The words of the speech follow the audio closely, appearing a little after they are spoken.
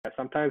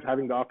sometimes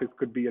having the office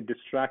could be a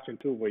distraction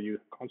too, where you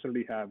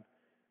constantly have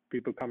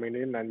people coming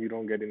in and you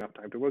don't get enough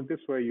time to work. This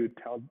way, you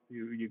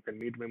can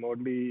meet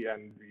remotely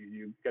and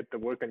you get the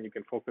work and you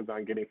can focus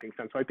on getting things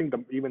done. So I think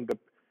even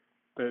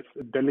the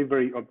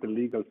delivery of the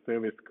legal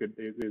service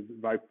is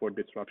ripe for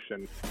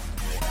disruption.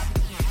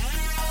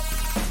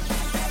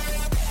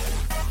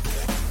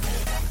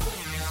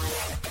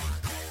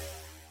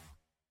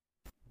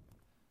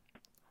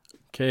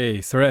 Okay,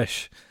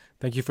 Suresh,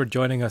 thank you for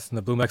joining us in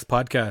the BoomX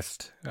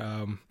podcast.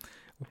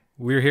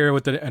 We're here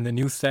with a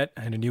new set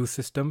and a new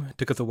system. It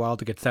took us a while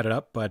to get set it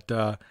up, but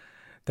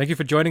thank you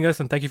for joining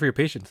us and thank you for your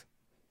patience.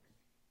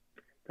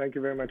 Thank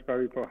you very much,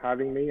 Barry, for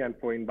having me and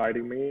for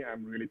inviting me.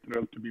 I'm really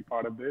thrilled to be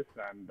part of this,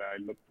 and I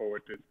look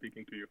forward to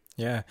speaking to you.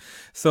 Yeah.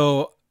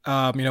 So,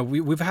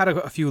 we've had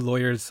a few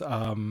lawyers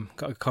come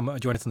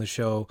join us on the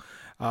show,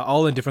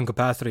 all in different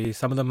capacities.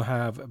 Some of them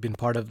have been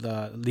part of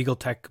the legal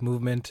tech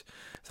movement.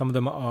 Some of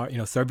them are,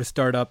 service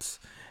startups,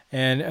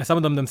 and some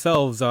of them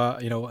themselves,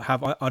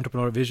 have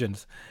entrepreneurial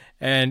visions.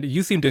 And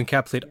you seem to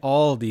encapsulate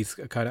all these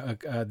kind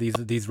of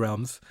these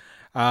realms.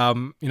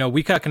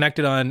 We got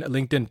connected on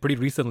LinkedIn pretty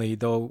recently,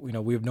 though.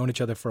 We've known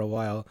each other for a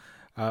while,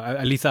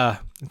 at least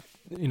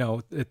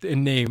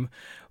in name.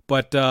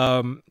 But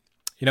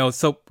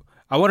so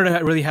I wanted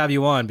to really have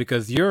you on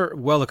because you're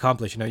well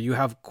accomplished. You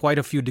have quite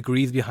a few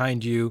degrees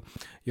behind you.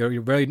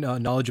 You're very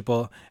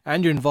knowledgeable,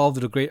 and you're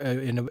involved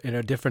in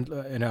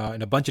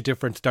a bunch of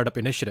different startup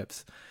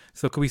initiatives.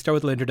 So, could we start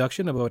with an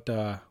introduction about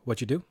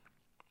what you do?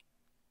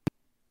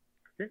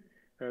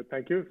 Okay,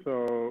 thank you.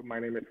 So, my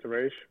name is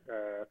Suresh.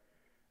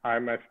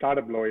 I'm a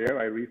startup lawyer.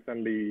 I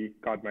recently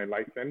got my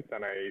license,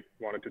 and I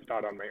wanted to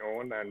start on my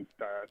own and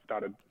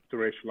started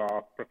Suresh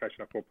Law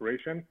Professional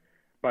Corporation.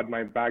 But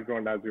my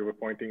background, as you were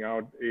pointing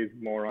out, is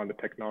more on the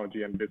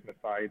technology and business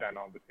side and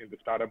in the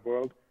startup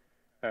world.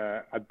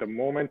 At the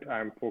moment,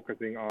 I'm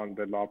focusing on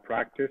the law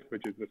practice,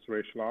 which is the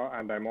Suresh Law,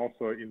 and I'm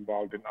also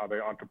involved in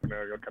other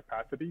entrepreneurial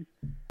capacities.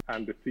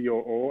 I'm the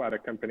COO at a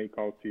company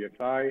called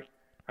CSI.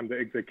 I'm the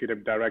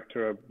executive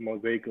director of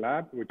Mosaic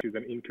Lab, which is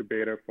an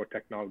incubator for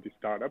technology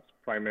startups,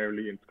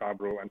 primarily in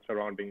Scarborough and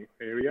surrounding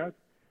areas.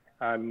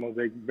 And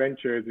Mosaic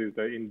Ventures is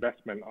the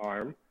investment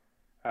arm.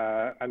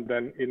 And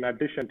then in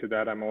addition to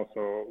that, I'm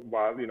also,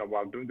 while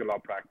doing the law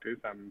practice,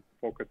 I'm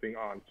focusing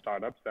on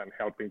startups and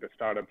helping the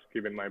startups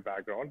given my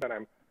background. And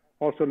I'm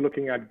also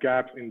looking at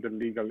gaps in the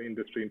legal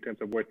industry in terms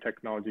of where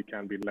technology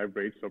can be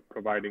leveraged, so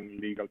providing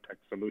legal tech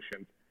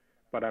solutions.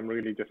 But I'm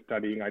really just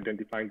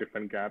identifying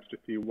different gaps to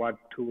see what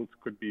tools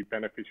could be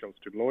beneficial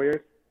to lawyers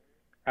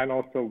and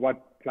also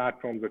what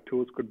platforms or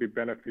tools could be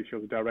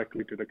beneficial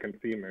directly to the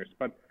consumers.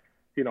 But,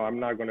 I'm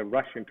not going to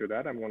rush into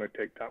that. I'm going to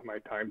take my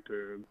time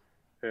to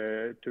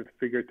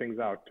figure things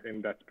out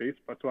in that space.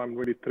 But so I'm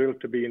really thrilled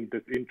to be in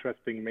this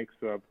interesting mix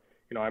of,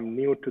 I'm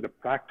new to the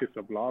practice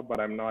of law, but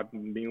I'm not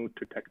new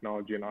to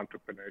technology and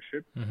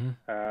entrepreneurship. Mm-hmm.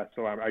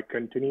 So I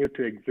continue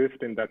to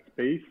exist in that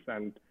space,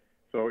 and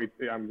so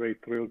I'm very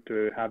thrilled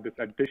to have this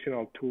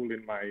additional tool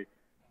in my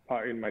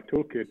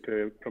toolkit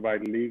to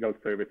provide legal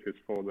services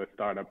for the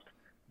startups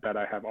that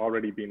I have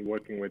already been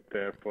working with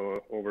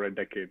for over a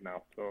decade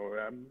now. So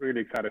I'm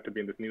really excited to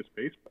be in this new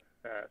space.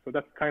 So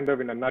that's kind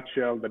of in a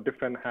nutshell the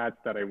different hats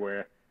that I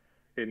wear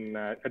in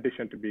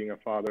addition to being a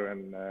father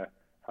and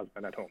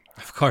husband at home.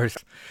 Of course.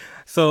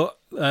 So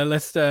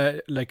let's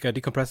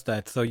decompress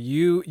that. So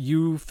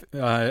you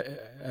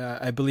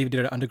I believe did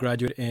an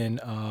undergraduate in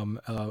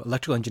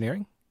electrical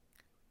engineering.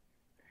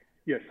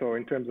 Yes. So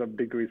in terms of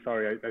degree,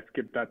 sorry, I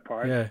skipped that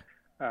part. Yeah.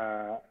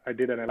 I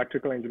did an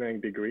electrical engineering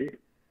degree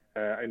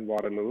in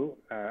Waterloo,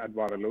 at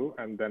Waterloo,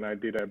 and then I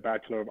did a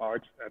Bachelor of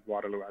Arts at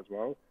Waterloo as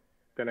well.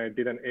 Then I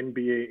did an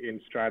MBA in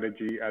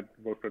strategy at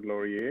Wilfrid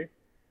Laurier.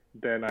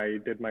 Then I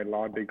did my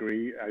law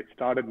degree. I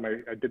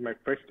did my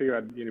first year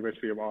at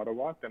University of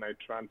Ottawa. Then I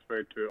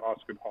transferred to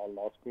Osgoode Hall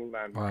Law School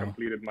and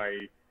completed my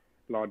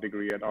law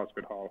degree at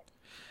Osgoode Hall.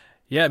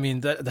 Yeah, I mean,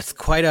 that's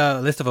quite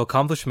a list of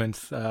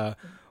accomplishments.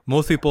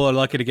 Most people are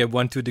lucky to get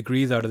 1-2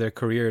 degrees out of their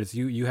careers.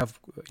 You have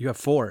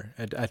 4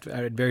 at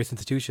various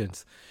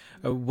institutions.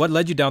 What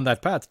led you down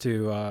that path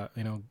to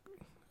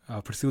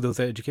pursue those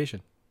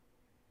education?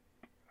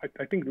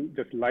 I think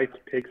just life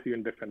takes you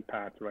in different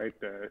paths, right?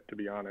 To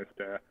be honest,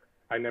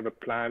 I never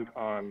planned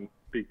on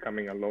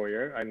becoming a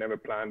lawyer. I never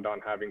planned on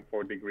having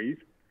 4 degrees.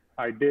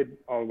 I did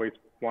always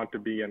want to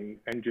be an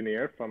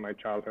engineer from my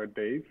childhood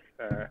days,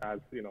 as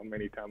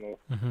many Tamil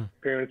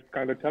parents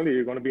kind of tell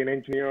you're going to be an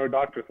engineer or a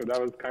doctor. So that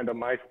was kind of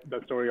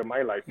the story of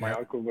my life. My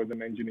uncle was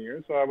an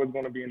engineer, so I was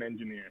going to be an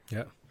engineer.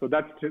 Yeah. So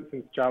that's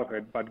since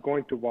childhood. But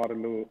going to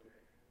Waterloo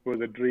was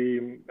a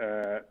dream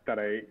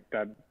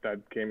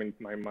that came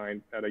into my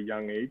mind at a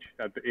young age.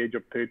 At the age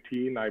of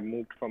 13, I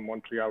moved from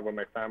Montreal, where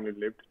my family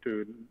lived,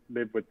 to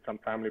live with some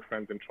family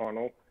friends in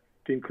Toronto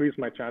to increase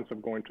my chance of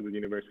going to the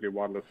University of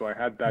Waterloo. So I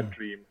had that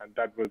dream, and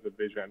that was the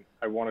vision.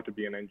 I wanted to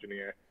be an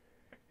engineer.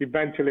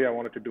 Eventually, I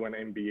wanted to do an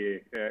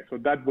MBA. So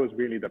that was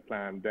really the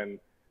plan. Then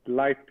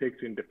life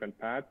takes you in different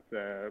paths.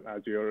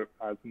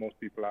 As most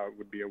people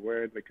would be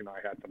aware,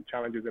 I had some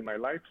challenges in my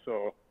life.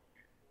 So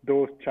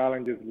those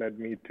challenges led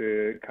me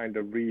to kind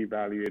of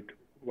reevaluate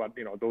what,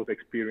 those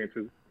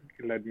experiences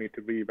led me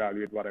to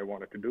reevaluate what I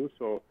wanted to do.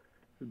 So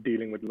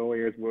dealing with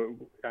lawyers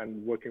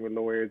and working with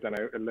lawyers, and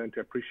I learned to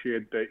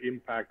appreciate the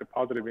impact, the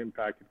positive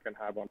impact it can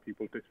have on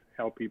people to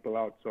help people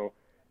out. So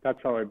that's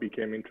how I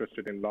became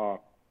interested in law.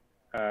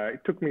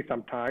 It took me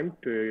some time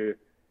to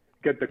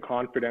get the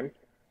confidence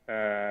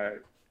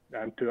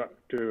and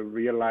to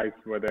realize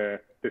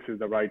whether this is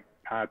the right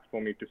path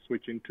for me to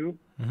switch into.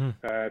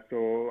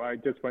 So I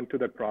just went through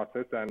the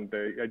process, and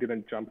I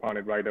didn't jump on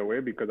it right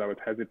away because I was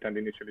hesitant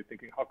initially,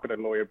 thinking, how could a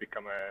lawyer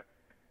become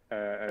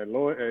a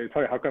lawyer?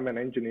 How come an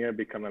engineer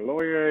become a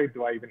lawyer?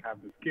 Do I even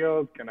have the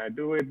skills? Can I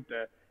do it?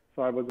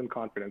 So I wasn't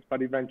confident,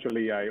 but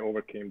eventually I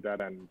overcame that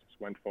and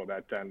just went for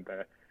that. And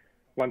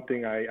one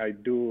thing I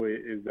do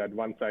is that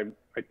once I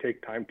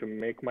take time to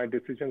make my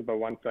decisions, but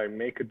once I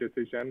make a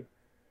decision,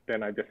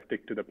 then I just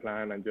stick to the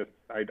plan and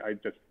I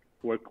just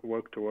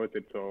work towards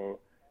it. So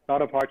a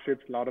lot of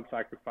hardships, a lot of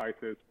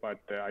sacrifices, but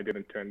I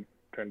didn't turn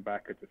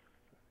back.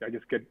 I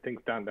just get things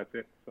done. That's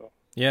it. So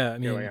yeah, I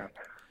mean, here I am.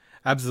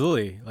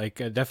 Absolutely. Like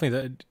definitely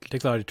it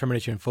takes a lot of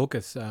determination and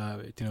focus,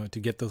 to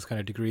get those kind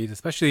of degrees,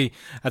 especially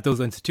at those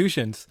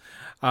institutions.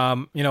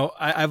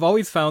 I've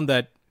always found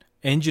that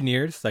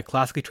engineers, like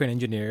classically trained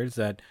engineers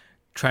that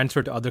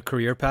transfer to other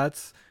career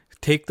paths,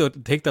 take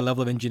the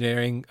level of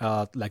engineering,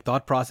 like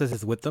thought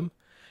processes with them,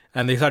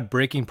 and they start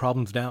breaking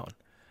problems down.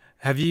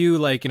 Have you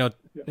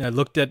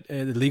looked at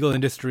the legal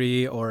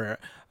industry or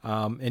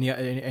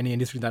any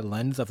industry that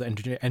lens of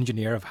the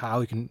engineer of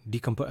how you can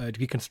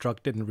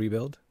deconstruct it and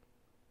rebuild?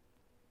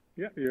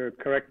 Yeah, you're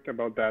correct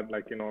about that.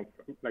 Like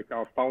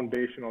our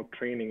foundational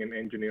training in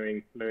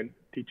engineering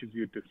teaches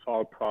you to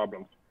solve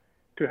problems,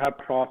 to have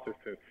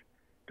processes,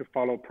 to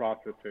follow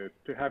processes,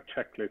 to have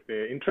checklists.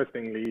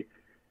 Interestingly,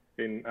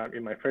 in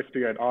my first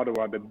year at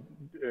Ottawa,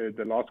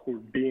 the law school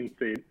dean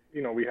said,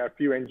 we have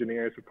few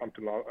engineers who come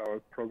to our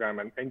program,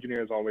 and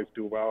engineers always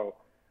do well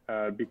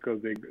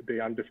because they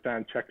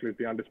understand checklists,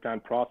 they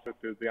understand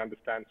processes, they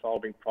understand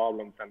solving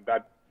problems, and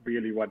that's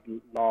really what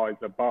law is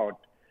about.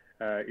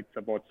 It's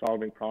about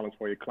solving problems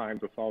for your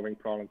clients or solving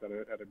problems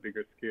at a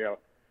bigger scale.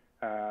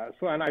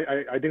 And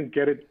I didn't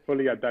get it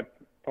fully at that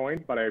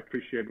point, but I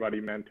appreciate what he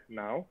meant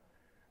now.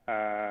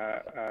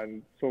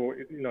 And so,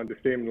 in the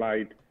same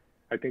light,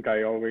 I think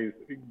I always,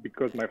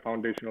 because my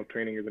foundational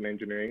training is in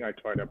engineering, I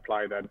try to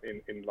apply that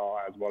in law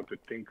as well, to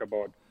think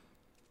about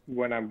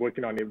when I'm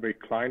working on every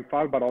client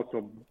file, but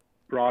also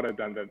broader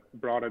than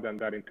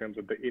that in terms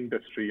of the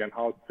industry and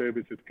how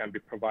services can be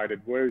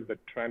provided. Where is the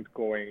trend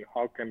going?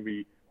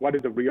 What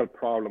is the real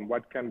problem?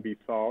 What can be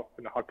solved,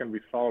 and how can we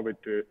solve it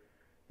to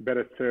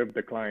better serve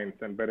the clients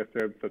and better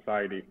serve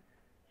society?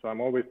 So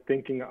I'm always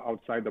thinking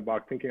outside the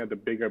box, thinking of the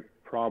bigger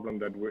problem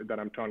that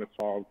I'm trying to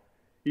solve.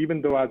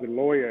 Even though as a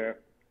lawyer,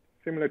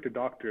 similar to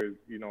doctors,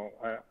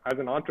 as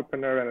an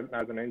entrepreneur and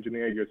as an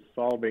engineer, you're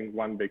solving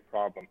one big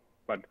problem.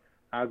 But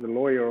as a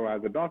lawyer or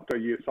as a doctor,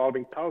 you're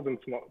solving thousands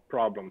small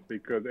problems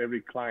because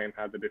every client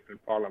has a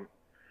different problem.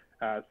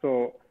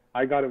 So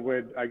I gotta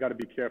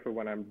be careful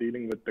when I'm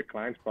dealing with the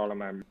client's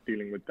problem. I'm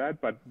dealing with that.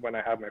 But when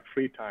I have my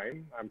free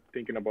time, I'm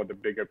thinking about the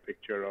bigger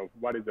picture of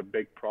what is the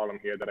big problem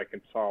here that I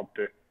can solve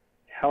to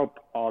help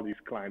all these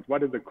clients.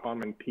 What is the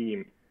common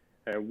theme?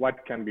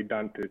 What can be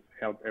done to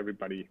help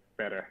everybody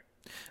better,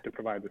 to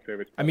provide the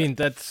service better? I mean,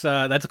 that's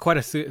quite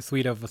a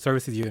suite of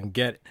services you can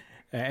get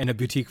in a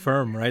boutique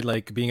firm, right?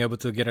 Like being able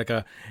to get like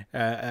a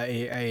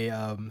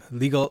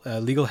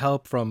legal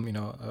help from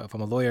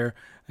from a lawyer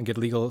and get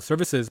legal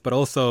services, but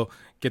also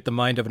get the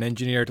mind of an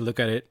engineer to look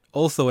at it.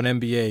 Also, an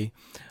MBA.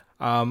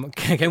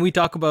 Can we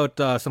talk about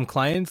some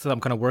clients, some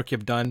kind of work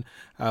you've done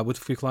with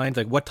a few clients?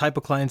 Like what type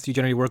of clients do you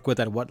generally work with?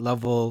 At what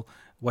level?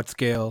 What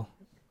scale?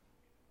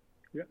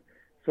 Yeah.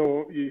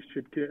 So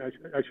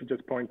I should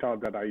just point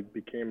out that I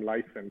became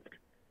licensed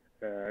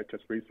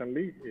just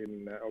recently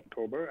in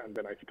October, and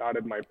then I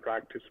started my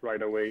practice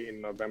right away in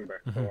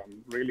November. So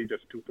I'm really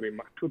just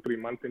 2-3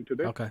 months into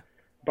this. Okay.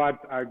 But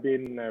I've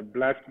been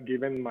blessed,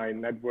 given my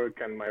network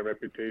and my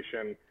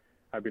reputation.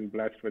 I've been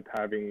blessed with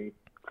having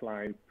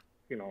clients,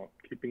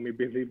 keeping me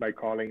busy by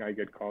calling. I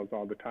get calls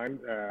all the time.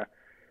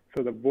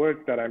 So the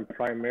work that I'm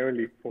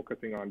primarily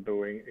focusing on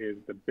doing is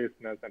the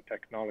business and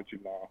technology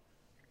law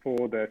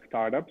for the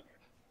startups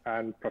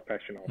and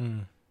professionals.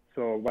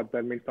 So what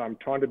that means, I'm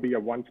trying to be a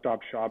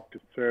one-stop shop to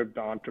serve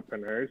the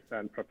entrepreneurs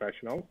and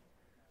professionals,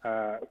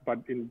 but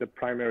in the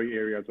primary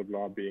areas of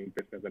law being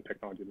business and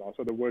technology law.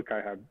 So the work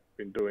I have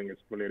been doing is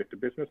related to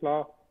business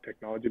law,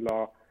 technology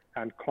law,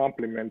 and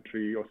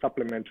complementary or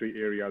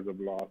supplementary areas of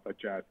law,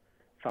 such as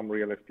some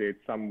real estate,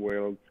 some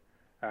wills,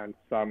 and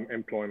some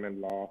employment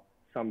law,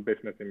 some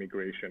business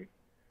immigration.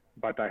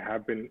 But I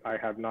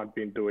have not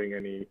been doing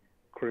any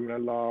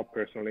criminal law,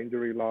 personal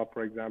injury law,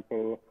 for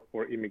example,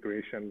 or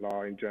immigration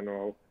law in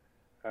general.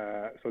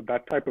 So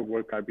that type of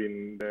work I've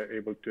been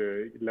able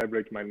to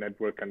leverage my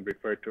network and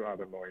refer to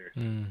other lawyers.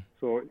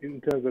 So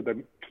in terms of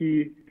the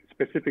key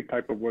specific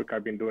type of work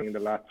I've been doing in the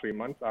last 3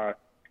 months are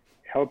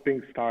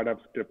helping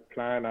startups to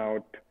plan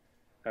out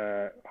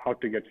how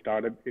to get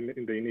started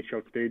in the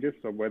initial stages.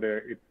 So whether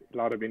it's a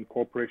lot of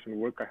incorporation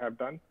work I have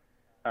done,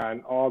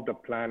 and all the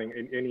planning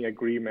in any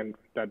agreement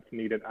that's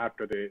needed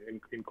after the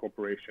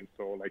incorporation.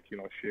 So like,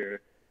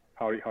 share,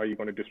 how are you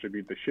going to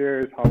distribute the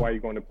shares? How are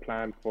you going to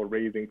plan for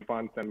raising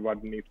funds and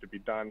what needs to be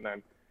done?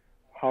 And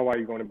how are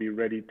you going to be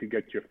ready to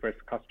get your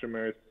first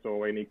customers?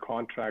 So any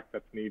contract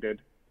that's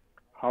needed.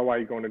 How are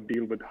you going to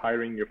deal with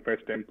hiring your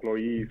first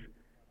employees?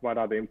 What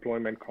are the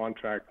employment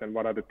contracts and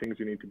what are the things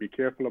you need to be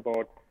careful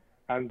about?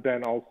 And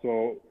then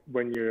also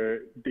when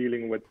you're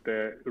dealing with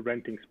the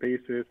renting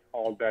spaces,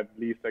 all that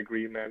lease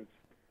agreements,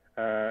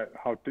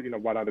 how to,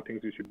 what are the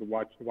things you should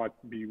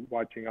be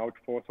watching out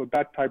for. So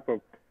that type of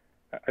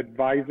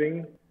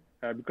advising,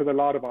 because a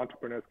lot of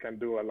entrepreneurs can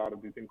do a lot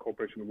of this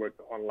incorporation work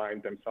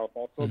online themselves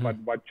also, but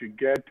what you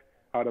get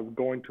out of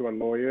going to a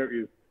lawyer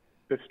is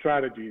the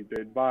strategy,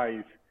 the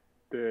advice,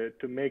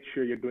 to make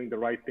sure you're doing the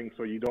right thing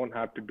so you don't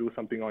have to do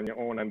something on your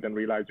own and then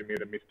realize you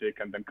made a mistake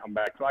and then come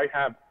back. So I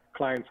have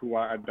clients who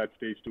are at that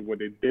stage too, where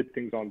they did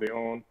things on their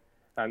own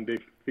and they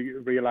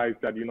realize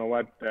that,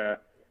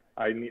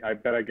 I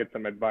better get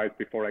some advice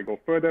before I go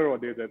further, or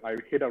I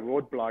hit a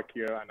roadblock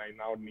here and I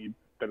now need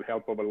the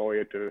help of a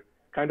lawyer to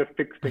kind of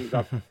fix things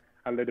up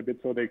a little bit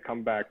so they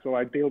come back. So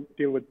I deal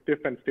with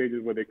different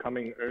stages where they're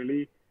coming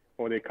early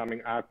or they're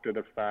coming after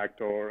the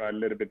fact or a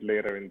little bit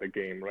later in the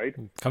game, right?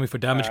 Coming for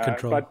damage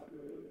control. But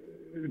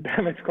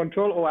damage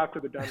control or after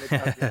the damage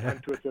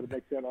and to a certain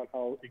extent on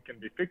how it can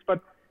be fixed. But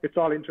it's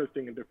all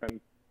interesting and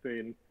different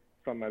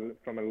from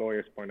a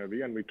lawyer's point of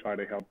view, and we try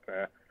to help.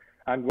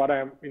 And what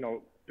I'm,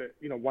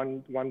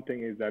 one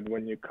thing is that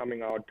when you're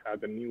coming out as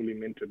a newly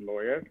minted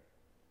lawyer,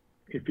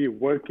 if you're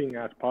working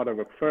as part of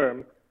a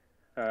firm,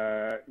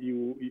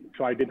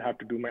 so I did have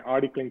to do my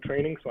articling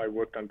training. So I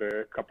worked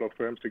under a couple of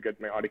firms to get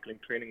my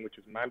articling training, which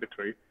is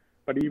mandatory.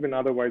 But even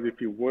otherwise, if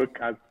you work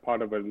as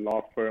part of a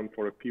law firm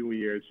for a few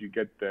years, you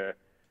get the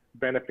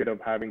benefit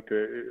of having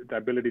the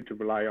ability to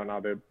rely on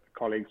other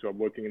colleagues who are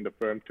working in the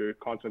firm to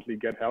constantly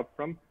get help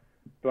from.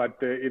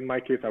 But in my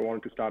case, I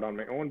wanted to start on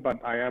my own, but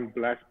I am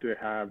blessed to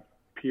have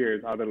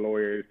peers, other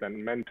lawyers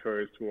and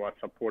mentors who are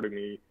supporting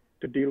me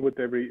to deal with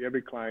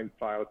every client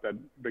files that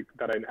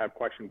I have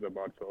questions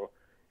about. So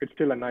it's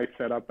still a nice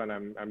setup, and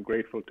I'm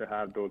grateful to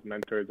have those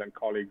mentors and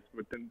colleagues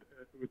within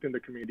the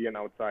community and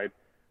outside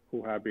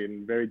who have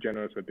been very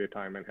generous with their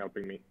time and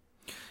helping me.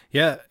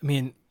 Yeah, I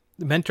mean,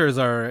 mentors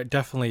are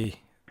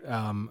definitely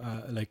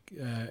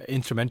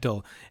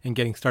instrumental in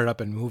getting started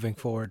up and moving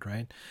forward,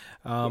 right?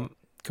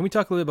 Can we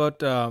talk a little about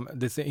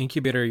this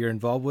incubator you're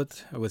involved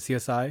with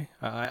CSI?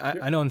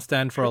 I know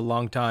Stan for a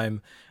long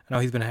time. I know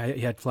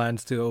he had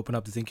plans to open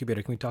up this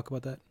incubator. Can we talk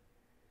about that?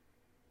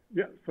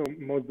 Yeah, so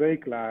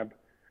Mosaic Lab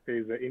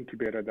is an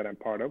incubator that I'm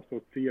part of.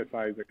 So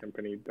CSI is a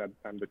company that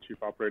I'm the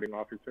chief operating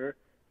officer.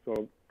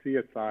 So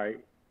CSI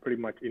pretty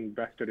much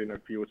invested in a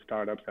few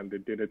startups, and they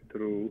did it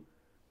through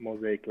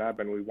Mosaic Lab,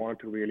 and we want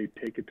to really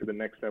take it to the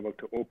next level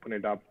to open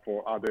it up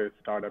for other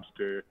startups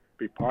to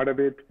be part of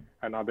it,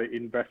 and other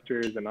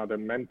investors and other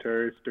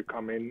mentors to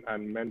come in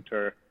and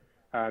mentor.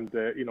 And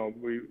the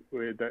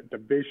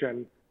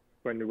vision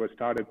when it was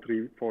started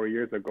 3-4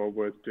 years ago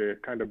was to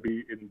kind of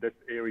be in this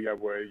area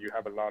where you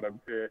have a lot of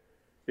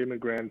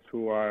immigrants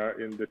who are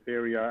in this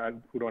area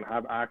and who don't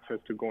have access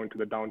to go into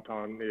the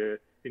downtown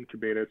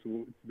incubators,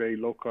 who it's very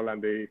local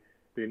and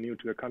they're new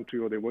to the country,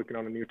 or they're working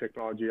on a new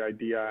technology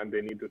idea and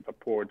they need the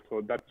support.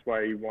 So that's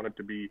why we wanted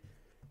to be,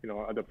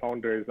 the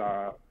founders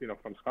are,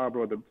 from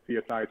Scarborough, the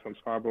CSIs from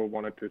Scarborough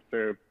wanted to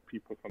serve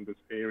people from this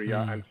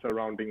area and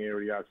surrounding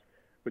areas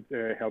with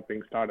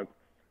helping startups.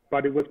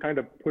 But it was kind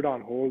of put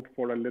on hold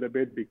for a little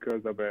bit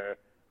because of a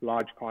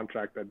large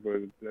contract that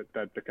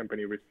the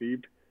company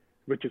received,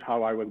 which is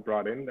how I was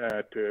brought in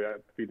to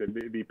be the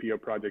VP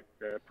of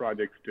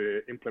projects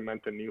to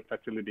implement a new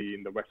facility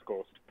in the West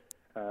Coast.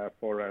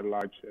 For a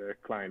large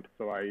client.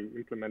 So I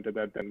implemented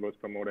that, then was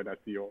promoted as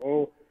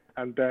COO.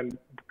 And then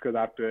because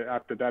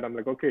after that, I'm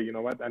like, okay, you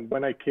know what? And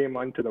when I came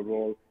onto the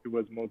role, it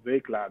was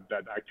Mosaic Lab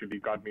that actually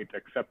got me to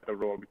accept the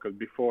role, because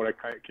before I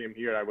came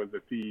here, I was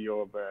the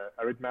CEO of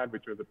Arithmat,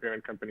 which was the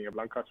parent company of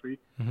Lancaster.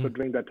 So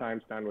during that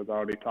time, Stan was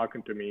already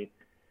talking to me,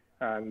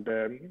 and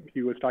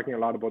he was talking a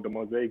lot about the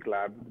Mosaic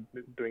Lab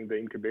doing the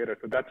incubator.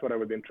 So that's what I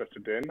was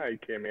interested in. I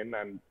came in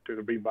and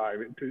to revive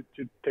it,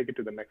 to take it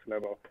to the next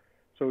level.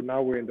 So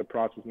now we're in the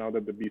process, now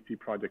that the BC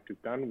project is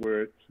done,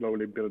 we're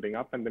slowly building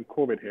up, and then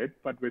COVID hit,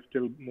 but we're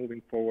still moving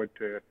forward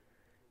to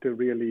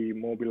really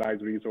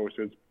mobilize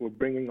resources. We're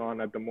bringing on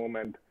at the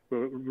moment,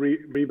 we're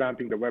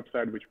revamping the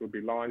website, which will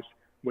be launched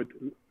with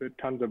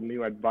tons of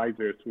new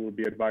advisors who will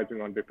be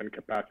advising on different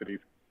capacities.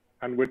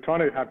 And we're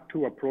trying to have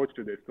two approaches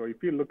to this. So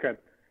if you look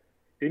at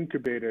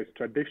incubators,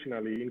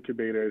 traditionally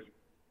incubators,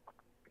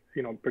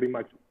 pretty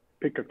much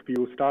pick a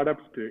few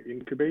startups to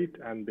incubate,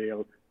 and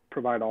they'll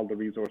provide all the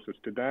resources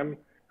to them,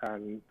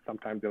 and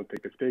sometimes they'll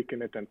take a stake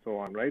in it and so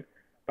on, right?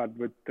 But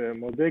with the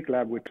Mosaic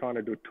Lab, we're trying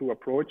to do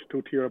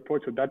two-tier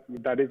approach. So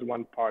that is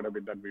one part of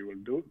it that we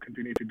will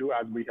continue to do,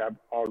 as we have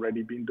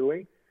already been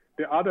doing.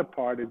 The other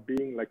part is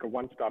being like a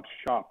one-stop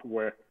shop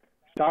where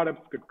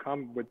startups could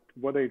come with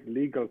whether it's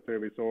legal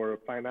service or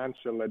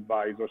financial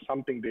advice or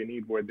something they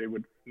need where they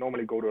would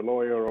normally go to a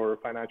lawyer or a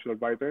financial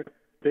advisor.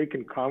 They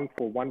can come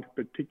for one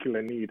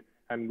particular need,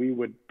 and we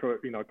would,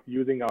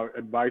 using our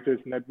advisors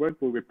network,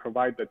 we would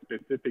provide that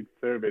specific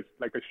service,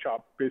 like a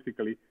shop,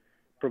 basically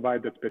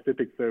provide the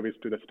specific service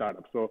to the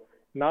startup. So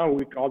now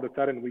all of a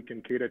sudden we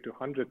can cater to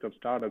hundreds of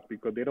startups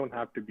because they don't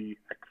have to be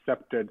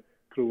accepted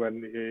through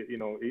an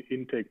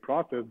intake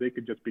process. They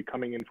could just be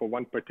coming in for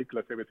one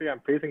particular service. Hey,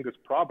 I'm facing this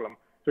problem.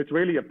 So it's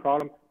really a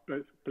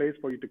place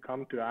for you to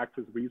come to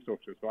access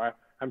resources. So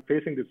I'm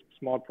facing this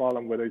small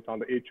problem, whether it's on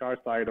the HR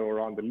side or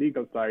on the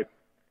legal side.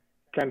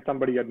 Can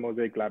somebody at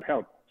Mosaic Lab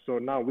help? So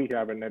now we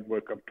have a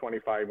network of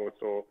 25 or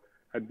so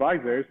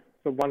advisors.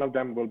 So one of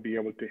them will be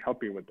able to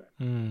help you with that.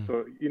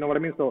 So you know what I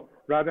mean? So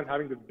rather than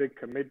having this big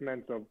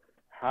commitment of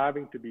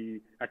having to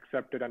be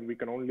accepted and we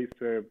can only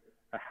serve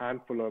a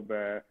handful of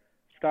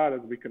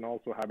startups, we can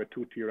also have a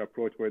two-tier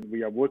approach where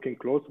we are working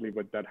closely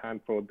with that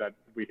handful that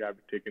we have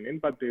taken in,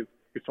 but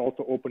it's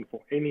also open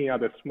for any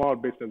other small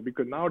business,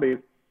 because nowadays,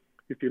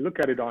 if you look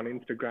at it on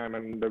Instagram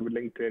and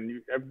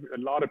LinkedIn,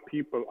 a lot of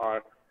people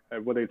are,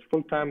 whether it's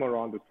full-time or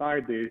on the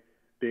side, they're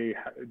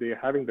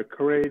having the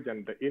courage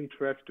and the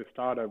interest to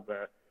start a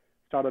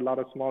lot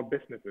of small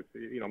businesses.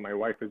 My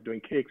wife is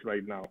doing cakes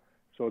right now,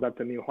 so that's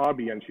a new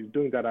hobby, and she's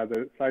doing that as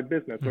a side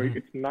business. So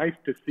it's nice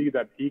to see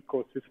that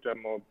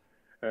ecosystem of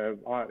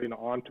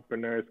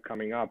entrepreneurs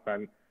coming up,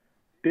 and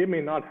they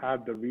may not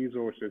have the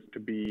resources to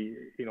be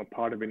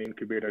part of an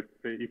incubator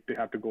if they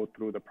have to go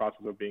through the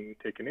process of being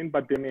taken in,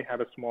 but they may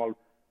have a small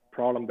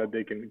problem that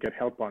they can get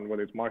help on,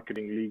 whether it's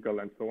marketing, legal,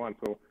 and so on.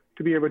 So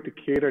to be able to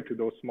cater to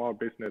those small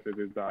businesses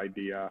is the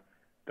idea.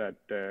 That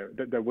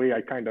the way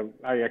I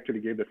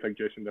actually gave the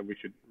suggestion that we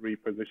should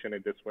reposition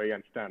it this way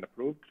and stand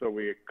approved. So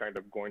we're kind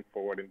of going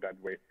forward in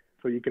that way,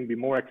 so you can be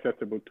more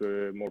accessible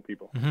to more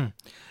people.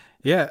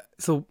 Yeah.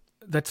 So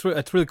that's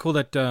really cool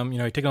that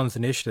you're taking on this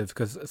initiative,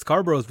 because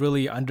Scarborough is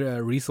really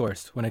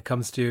under-resourced when it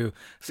comes to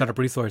startup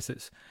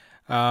resources.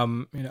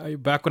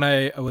 Back when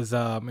I was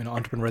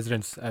entrepreneur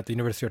residence at the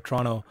University of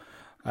Toronto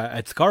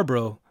at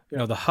Scarborough,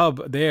 the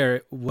hub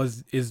there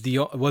was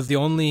the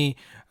only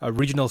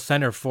regional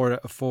center for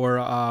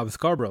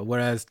Scarborough,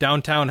 whereas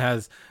downtown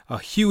has a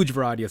huge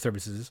variety of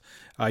services.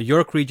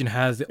 York region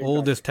has the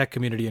oldest tech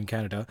community in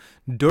Canada.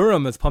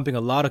 Durham is pumping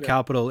a lot of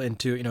capital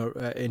into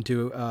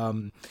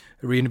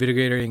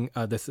reinvigorating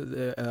the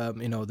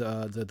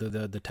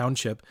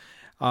township.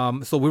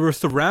 So we were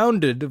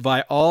surrounded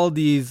by all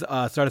these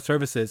startup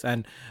services,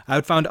 and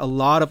I found a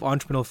lot of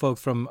entrepreneurial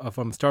folks from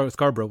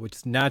Scarborough, which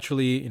is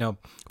naturally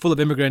full of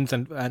immigrants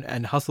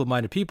and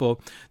hustle-minded people.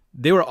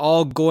 They were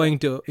all going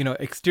to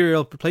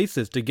exterior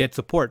places to get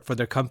support for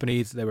their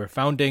companies they were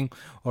founding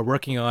or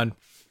working on,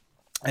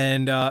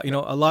 and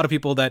a lot of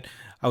people that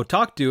I would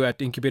talk to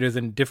at incubators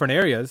in different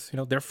areas,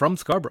 they're from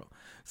Scarborough.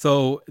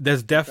 So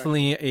there's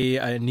definitely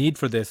a need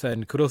for this,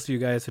 and kudos to you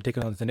guys for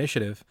taking on this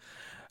initiative.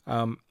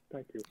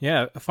 Thank you.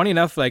 Yeah, funny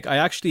enough, I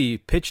actually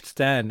pitched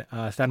Stan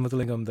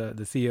Muthulingam,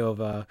 the CEO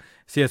of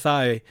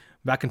CSI,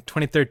 back in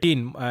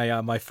 2013,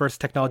 my first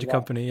technology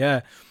company.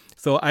 Yeah,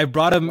 so I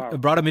brought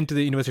him into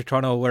the University of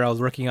Toronto, where I was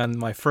working on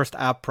my first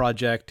app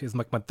project. It's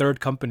like my third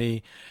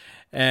company,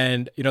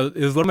 and it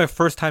was one of my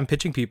first time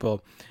pitching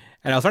people.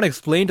 And I was trying to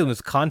explain to them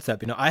this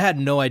concept. I had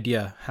no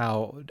idea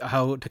how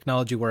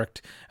technology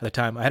worked at the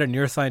time. I had a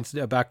neuroscience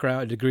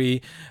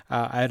degree.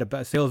 I had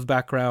a sales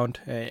background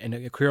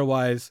and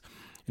career-wise.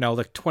 I was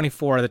like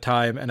 24 at the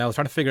time, and I was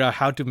trying to figure out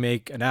how to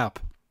make an app.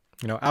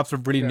 Apps were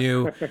pretty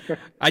new.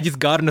 I just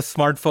got on a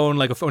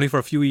smartphone only for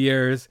a few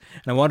years,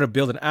 and I wanted to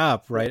build an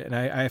app, right? And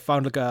I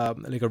found a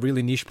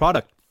really niche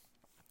product.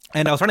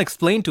 And I was trying to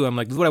explain to him,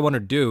 this is what I want to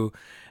do.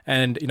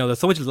 And, there's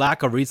so much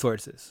lack of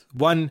resources.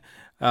 One,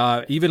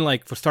 even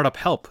for startup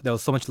help, there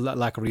was so much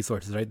lack of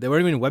resources, right? There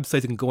weren't even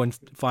websites you can go and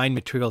find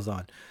materials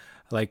on.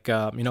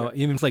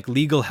 Even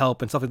legal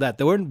help and stuff like that.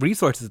 There weren't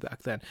resources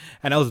back then.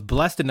 And I was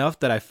blessed enough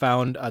that I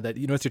found that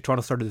University of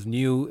Toronto started this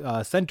new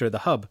center, the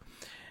Hub.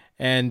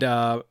 And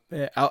as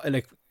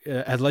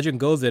legend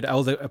goes I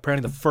was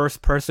apparently the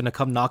first person to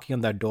come knocking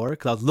on that door,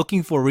 because I was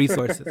looking for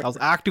resources. I was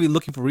actively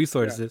looking for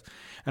resources.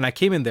 And I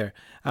came in there,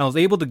 and I was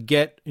able to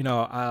get,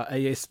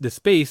 the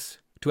space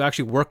to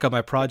actually work on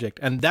my project.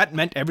 And that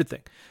meant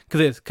everything,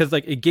 because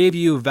it gave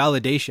you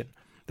validation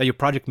that your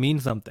project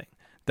means something,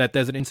 that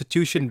there's an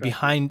institution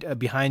behind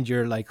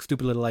your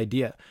stupid little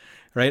idea,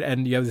 right?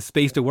 And you have the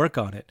space to work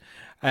on it.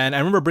 And I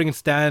remember bringing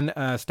Stan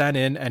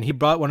in, and he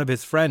brought one of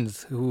his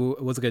friends who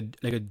was a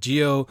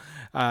geospace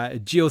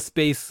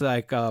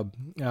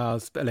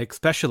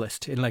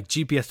specialist in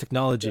GPS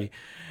technology.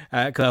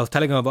 Because I was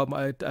telling him about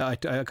I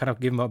kind of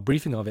gave him a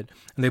briefing of it,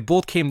 and they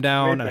both came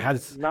down. Nathan,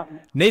 and I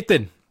had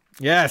Nathan.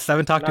 Yes, I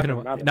haven't talked to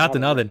him.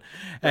 Nathan.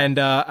 And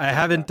I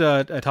haven't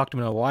talked to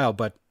him in a while,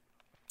 but.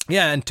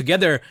 Yeah, and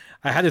together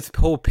I had this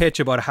whole pitch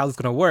about how it's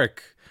going to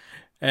work.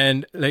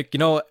 And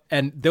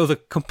and there was a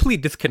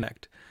complete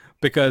disconnect,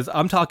 because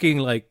I'm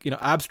talking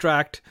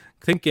abstract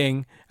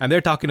thinking, and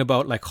they're talking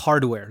about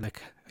hardware,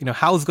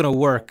 how's it going to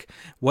work?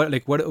 What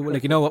what are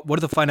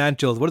the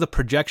financials? What are the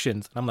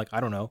projections? And I'm like, I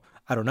don't know,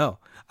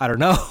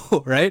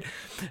 right?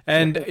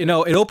 And it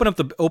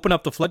opened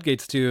up the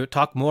floodgates to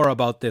talk more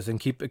about this and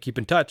keep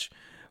in touch.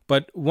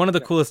 But one of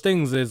the coolest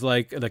things is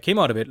that came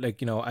out of it.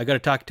 I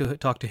got to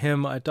talk to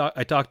him. I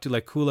talked to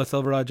Kula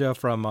Selvaraja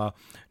from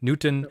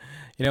Newton,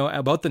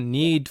 about the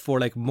need for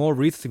more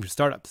research for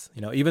startups.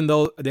 Even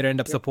though they end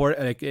up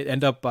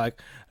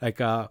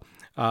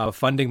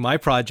funding my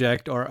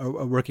project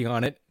or working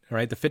on it.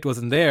 Right, the fit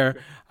wasn't there.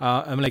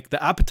 The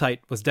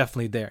appetite was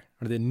definitely there,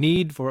 or the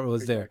need for it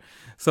was there.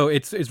 So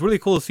it's really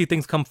cool to see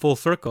things come full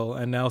circle,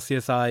 and now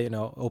CSI,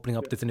 opening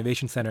up this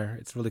innovation center.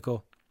 It's really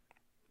cool.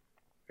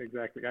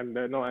 Exactly, and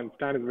and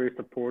Stan is very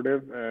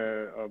supportive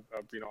of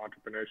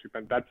entrepreneurship,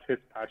 and that's his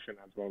passion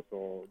as well.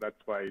 So that's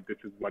why this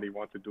is what he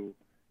wants to do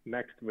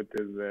next with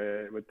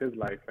his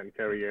life and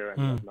career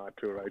and whatnot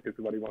too. Right, this is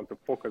what he wants to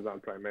focus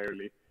on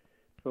primarily.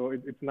 So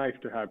it's nice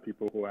to have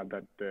people who have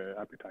that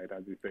appetite,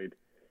 as you said.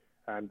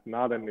 And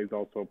Nathan is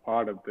also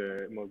part of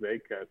the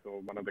Mosaic.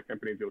 So one of the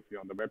companies you'll see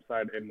on the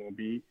website,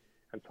 MOB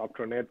and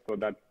SoftwareNet. So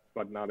that's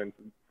what Nathan's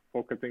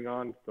focusing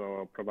on.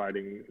 So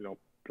providing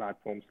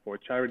platforms for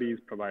charities,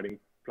 providing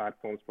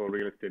platforms for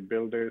real estate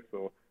builders.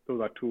 So those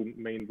are two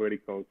main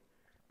verticals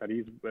that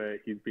he's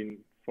been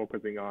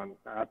focusing on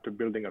after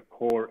building a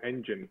core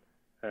engine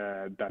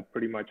that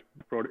pretty much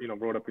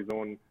wrote up his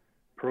own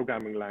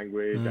programming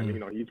language,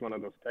 and he's one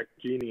of those tech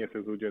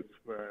geniuses who just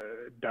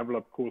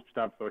develop cool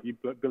stuff. So he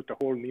built a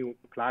whole new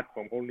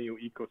platform, whole new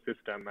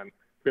ecosystem, and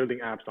building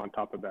apps on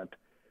top of that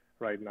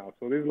right now.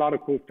 So there's a lot of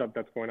cool stuff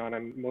that's going on,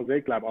 and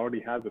Mosaic Lab already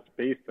has a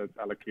space that's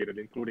allocated,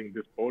 including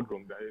this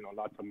boardroom. That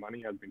lots of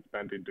money has been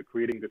spent into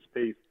creating this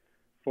space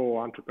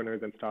for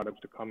entrepreneurs and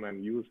startups to come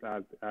and use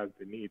as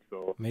they need.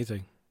 So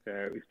amazing.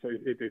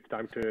 It's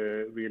time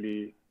to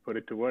really put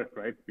it to work,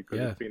 right? Because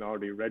it's been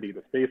already ready.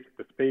 The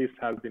space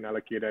has been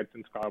allocated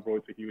in Scarborough.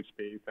 It's a huge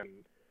space, and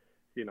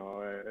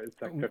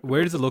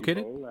where is it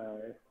located?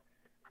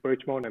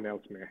 Birchmount and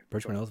Ellesmere.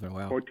 Birchmount, Ellesmere.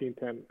 Wow.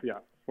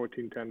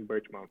 1410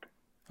 Birchmount.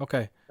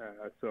 Okay.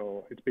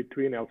 So it's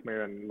between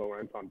Ellesmere and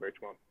Lawrence on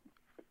Birchmount.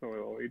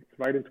 So it's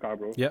right in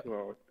Scarborough. Yeah.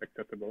 So it's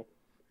accessible.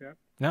 Yeah.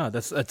 No,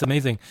 that's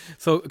amazing.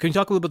 So can you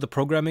talk a little bit about the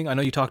programming? I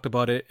know you talked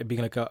about it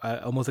being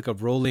almost like a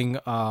rolling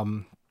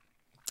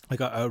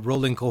a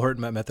rolling cohort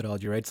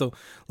methodology, right? So a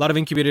lot of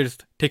incubators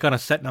take on a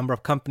set number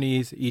of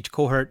companies, each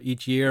cohort,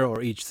 each year,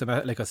 or each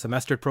a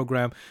semester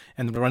program,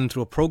 and run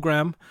through a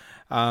program.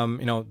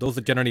 Those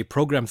are generally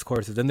programs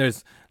courses. Then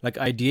there's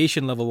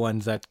ideation level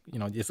ones that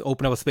just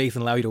open up a space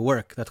and allow you to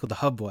work. That's what the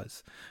hub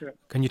was. Yeah.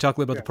 Can you talk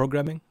a little about the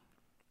programming?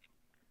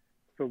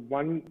 So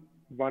one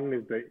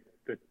is the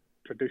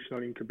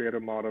traditional incubator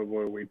model,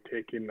 where we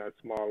take in a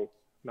small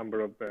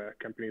number of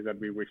companies that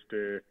we wish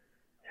to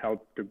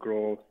help to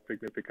grow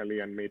significantly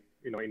and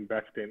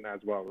invest in as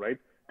well, right?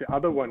 The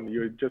other one,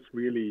 you're just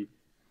really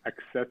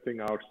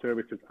accessing our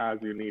services as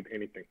you need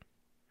anything.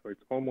 So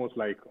it's almost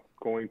like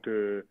going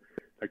to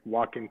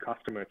walk-in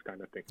customers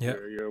kind of thing. Yeah.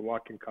 You're a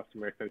walk-in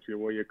customer essentially,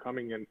 where you're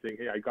coming in saying,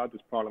 hey, I got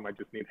this problem, I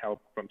just need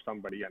help from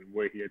somebody, and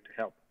we're here to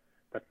help.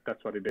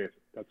 That's what it is.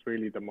 That's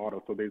really the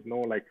model. So there's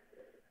no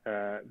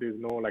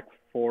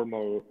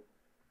formal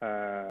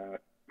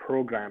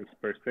programs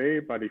per se,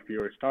 but if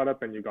you're a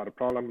startup and you got a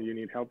problem you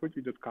need help with,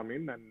 you just come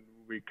in and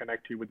we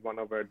connect you with one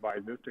of our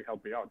advisors to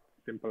help you out.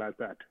 Simple as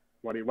that.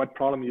 What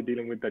problem you're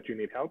dealing with that you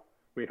need help,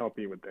 we help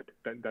you with it.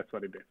 That's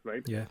what it is,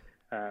 right? Yeah.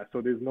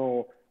 So there's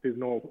no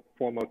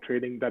formal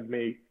training. That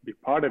may be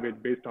part of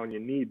it based on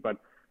your need, but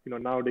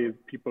nowadays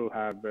people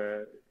have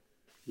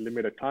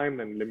limited time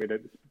and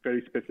limited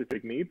very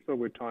specific needs. So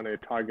we're trying to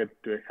target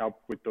to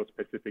help with those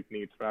specific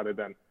needs rather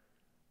than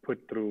put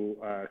through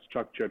a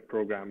structured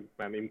program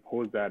and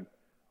impose that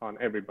on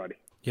everybody.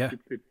 Yeah.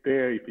 It's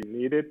there if you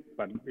need it,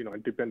 but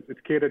it depends.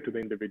 It's catered to the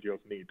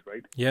individual's needs,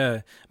 right?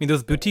 Yeah. I mean,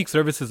 those boutique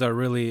services are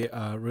really,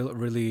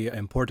 really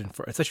important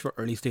especially for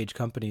early stage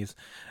companies.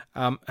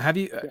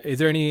 Is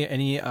there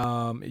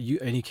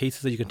any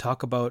cases that you can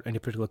talk about? Any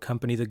particular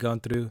companies that gone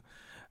through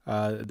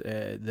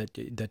that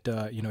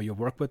you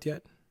work with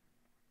yet?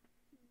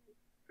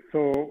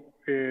 So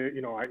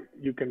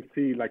you can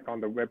see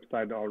on the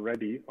website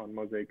already, on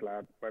Mosaic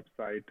Lab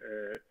website,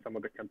 some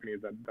of the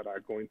companies that are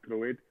going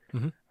through it.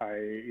 Mm-hmm.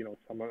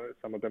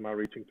 Some of them are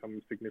reaching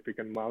some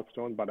significant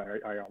milestone, but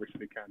I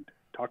obviously can't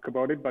talk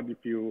about it. But if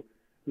you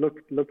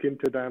look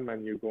into them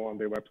and you go on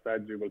their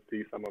website, you will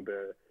see some of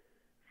the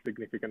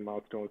significant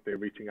milestones they're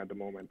reaching at the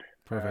moment.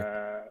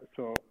 Perfect.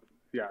 So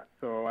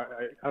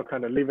I'll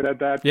kind of leave it at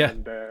that. Yeah.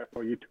 And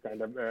for you to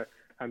kind of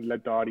and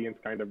let the audience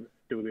kind of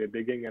do their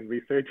digging and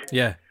research.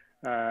 Yeah.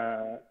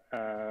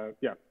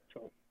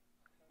 So,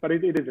 but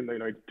it isn't,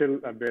 it's still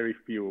a very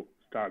few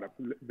startups,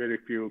 very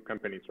few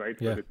companies, right?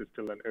 Yeah. So this is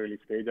still an early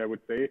stage, I would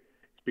say.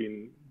 It's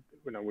been,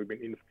 we've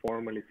been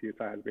informally,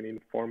 CSI has been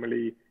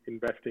informally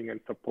investing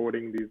and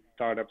supporting these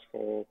startups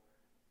for a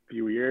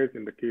few years.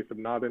 In the case of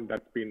Nathan,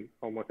 that's been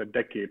almost a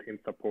decade in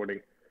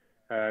supporting.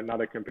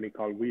 Another company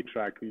called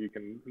WeTrack, you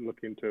can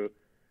look into,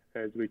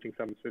 is reaching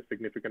some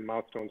significant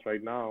milestones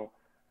right now.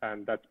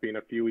 and that's been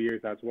a few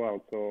years as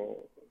well.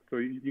 So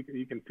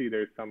you can see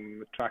there's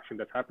some traction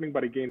that's happening,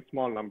 but again,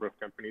 small number of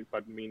companies,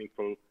 but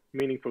meaningful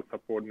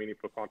support,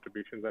 meaningful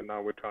contributions. And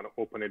now we're trying to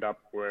open it up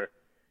where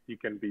you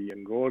can be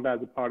enrolled as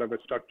a part of a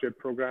structured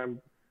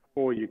program,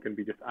 or you can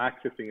be just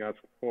accessing us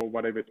for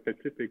whatever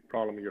specific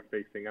problem you're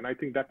facing. And I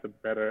think that's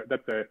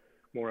a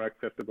more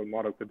accessible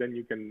model. So then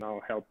you can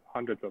now help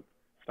hundreds of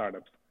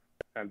startups.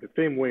 And the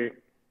same way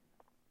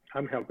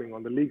I'm helping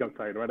on the legal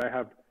side, right? I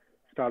have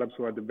startups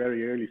who are at the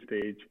very early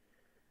stage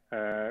who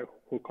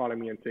are calling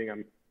me and saying,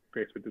 I'm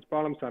faced with this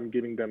problem. So I'm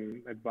giving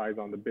them advice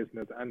on the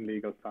business and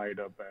legal side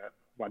of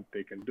what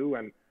they can do.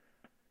 And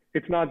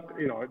it's not,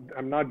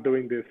 I'm not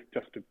doing this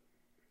just to,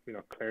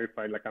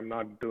 clarify, like I'm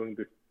not doing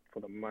this for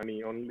the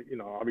money only.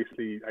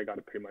 Obviously I got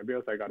to pay my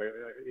bills. I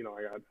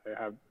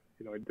have,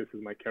 this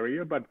is my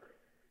career, but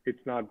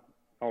it's not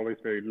always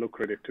very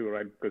lucrative too,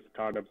 right? Because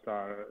startups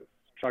are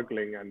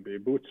struggling and they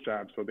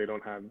bootstrap, so they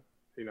don't have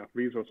enough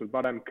resources.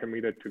 But I'm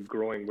committed to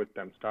growing with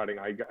them. Starting,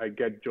 I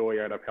get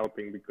joy out of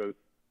helping because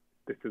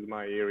this is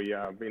my area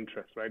of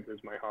interest, right? This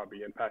is my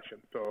hobby and passion.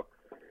 So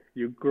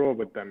you grow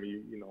with them,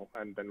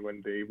 and then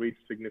when they reach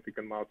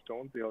significant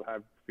milestones, they'll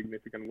have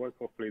significant work,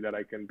 hopefully, that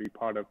I can be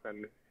part of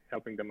and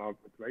helping them out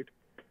with, right?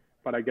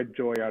 But I get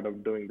joy out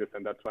of doing this,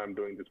 and that's why I'm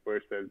doing this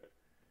versus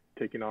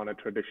taking on a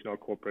traditional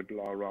corporate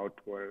law route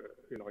where,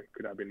 it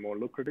could have been more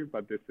lucrative,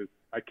 but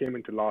I came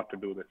into law to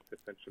do this,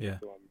 essentially. Yeah.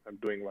 So I'm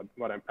doing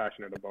what I'm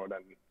passionate about,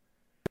 and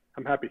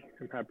I'm happy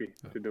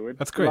to do it.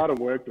 That's great. A lot of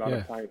work, a lot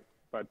of time,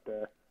 but,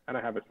 and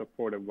I have a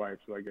supportive wife,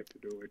 so I get to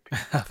do it.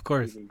 Of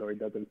course. Even though it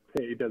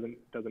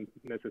doesn't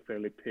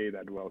necessarily pay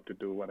that well to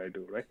do what I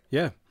do, right?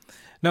 Yeah.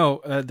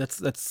 No,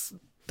 that's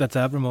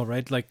admirable,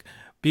 right? Like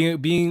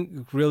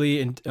being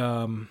really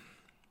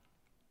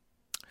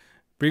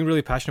being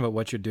really passionate about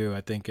what you do, I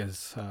think,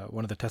 is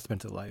one of the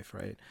testaments of life,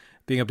 right?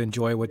 Being able to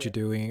enjoy what you're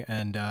doing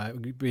and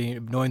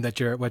knowing that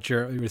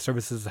your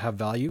services have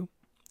value,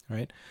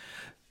 right?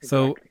 Exactly.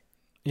 So,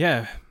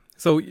 yeah.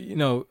 So,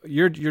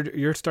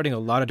 you're starting a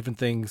lot of different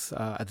things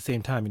at the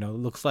same time. It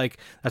looks like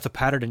that's a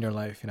pattern in your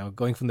life,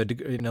 going from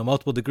the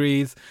multiple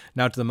degrees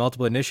now to the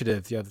multiple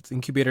initiatives. You have this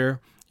incubator,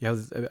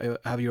 you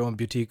have your own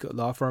boutique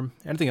law firm.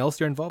 Anything else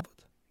you're involved with?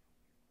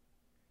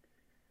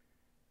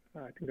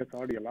 I think that's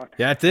already a lot.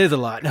 Yeah, it is a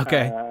lot.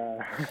 Okay.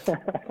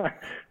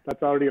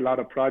 That's already a lot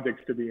of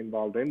projects to be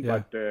involved in.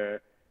 Yeah.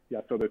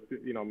 But so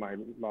my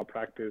law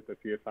practice, the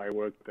CSI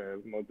work,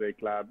 the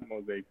Mosaic Lab,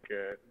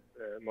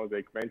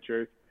 Mosaic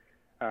Ventures.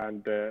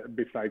 And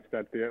besides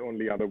that, the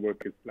only other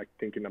work is like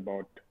thinking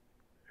about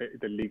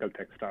the legal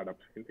tech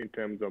startups in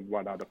terms of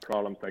what are the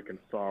problems I can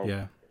solve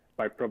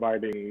by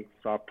providing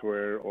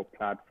software or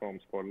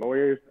platforms for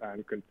lawyers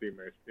and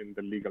consumers in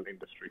the legal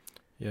industry.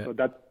 Yeah. So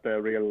that's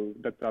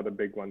the other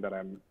big one that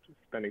I'm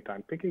spending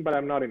time thinking, but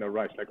I'm not in a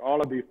rush. Like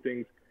all of these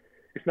things,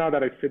 it's not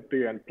that I sit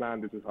there and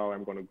plan this is how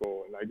I'm going to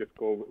go, and I just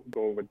go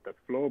with the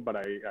flow, but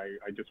I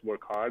just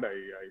work hard.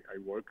 I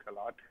work a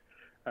lot.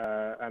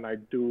 And I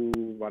do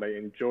what I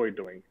enjoy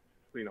doing.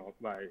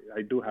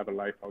 I do have a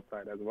life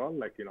outside as well.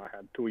 Like, I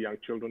have 2 young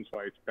children, so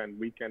I spend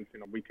weekends.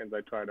 Weekends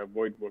I try to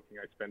avoid working.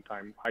 I spend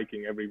time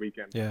hiking every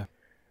weekend,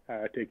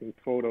 taking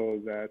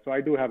photos. So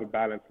I do have a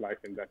balanced life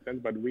in that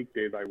sense. But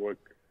weekdays I work.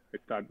 I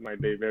start my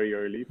day very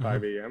early,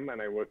 5 a.m.,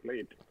 and I work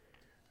late.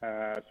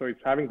 So it's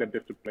having that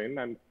discipline,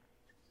 and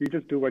you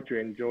just do what you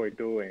enjoy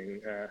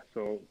doing.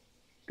 So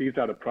these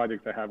are the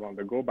projects I have on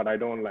the go, but I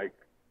don't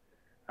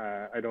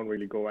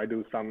really go. I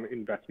do some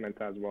investments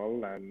as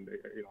well, and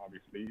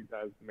obviously,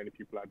 as many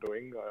people are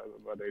doing,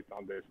 whether it's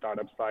on the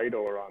startup side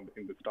or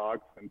in the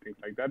stocks and things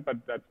like that.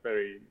 But that's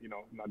very,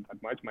 not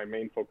that much. My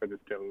main focus is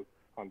still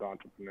on the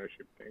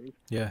entrepreneurship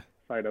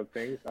side of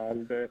things,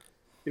 and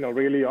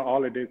really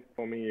all it is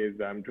for me is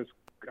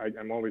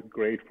I'm always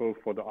grateful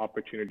for the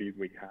opportunities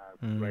we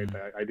have. Right?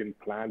 I didn't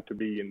plan to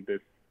be in this.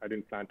 I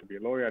didn't plan to be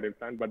a lawyer.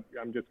 But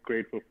I'm just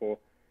grateful for,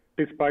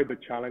 despite the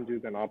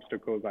challenges and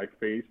obstacles I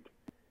faced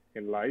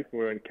in life.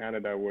 We're in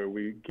Canada where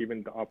we're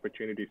given the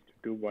opportunities to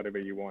do whatever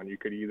you want. You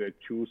could either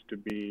choose to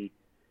be,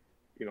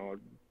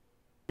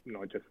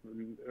 just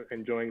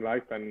enjoying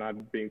life and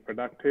not being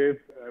productive,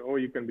 or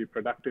you can be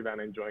productive and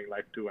enjoying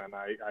life too. And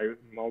I'm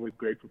always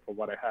grateful for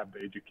what I have,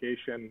 the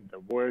education, the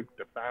work,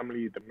 the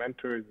family, the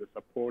mentors, the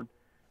support,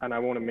 and I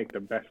want to make the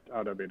best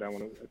out of it. I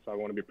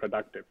want to be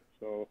productive.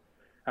 So,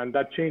 and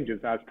that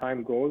changes as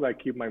time goes. I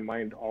keep my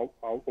mind all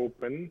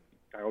open.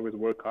 I always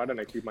work hard and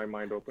I keep my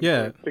mind open.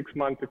 Yeah. For 6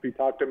 months, if you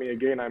talk to me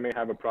again, I may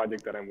have a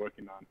project that I'm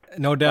working on.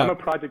 No doubt. I'm a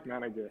project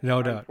manager.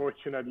 No doubt.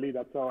 Unfortunately,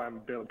 that's how I'm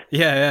built.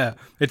 Yeah.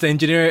 It's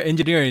engineer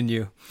in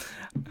you.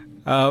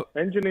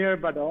 Engineer,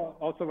 but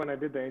also when I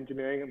did the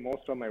engineering,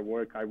 most of my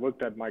work, I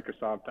worked at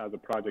Microsoft as a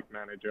project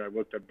manager. I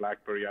worked at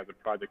BlackBerry as a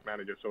project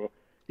manager. So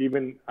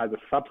even as a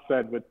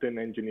subset within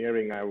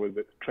engineering, I was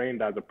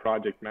trained as a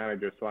project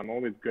manager. So I'm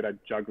always good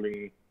at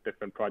juggling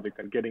different projects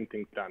and getting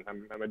things done.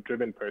 I'm a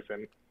driven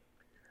person.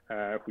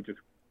 Who just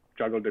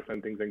juggle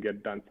different things and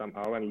get done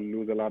somehow and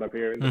lose a lot of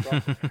hair in the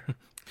process.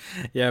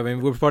 Yeah, I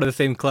mean, we're part of the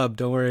same club.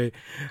 Don't worry,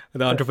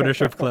 the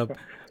entrepreneurship club.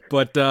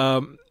 But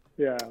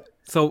Yeah.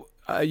 So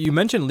you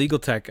mentioned legal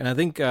tech, and I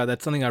think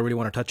that's something I really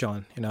want to touch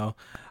on.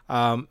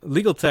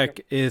 Legal Yeah. tech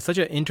is such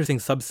an interesting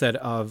subset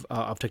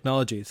of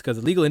technologies because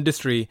the legal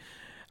industry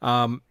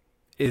um,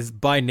 is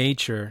by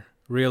nature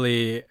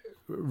really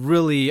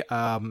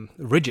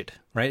rigid,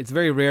 right? It's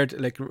very rare to,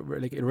 like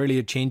it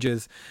really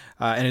changes,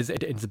 and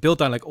it's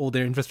built on like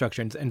older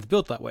infrastructure, and it's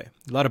built that way.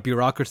 A lot of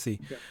bureaucracy,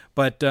 Yeah.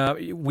 but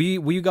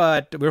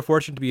we're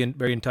fortunate to be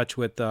very in touch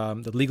with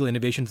the Legal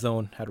Innovation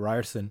Zone at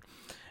Ryerson,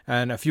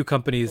 and a few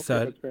companies.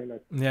 Okay, that's very nice.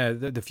 Yeah,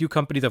 the few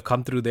companies have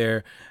come through there,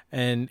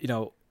 and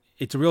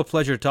it's a real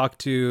pleasure to talk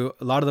to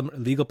a lot of them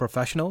legal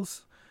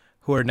professionals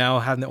who are now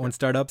having their Yeah. own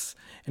startups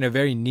in a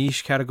very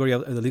niche category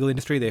of the legal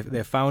industry.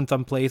 They've found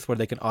some place where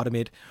they can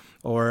automate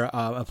or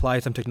apply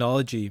some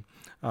technology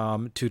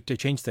to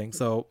change things.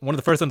 So one of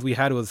the first ones we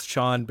had was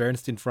Sean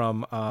Bernstein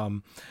from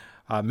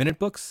Minute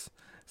Books.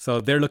 So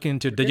they're looking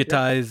to Okay. Yeah.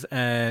 digitize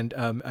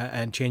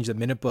and change the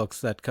minute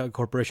books that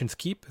corporations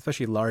keep,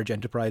 especially large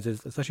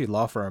enterprises, especially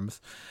law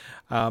firms.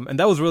 And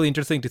that was really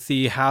interesting to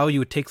see how you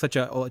would take such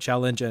a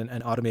challenge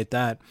and automate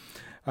that.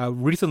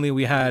 Recently,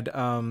 we had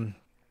a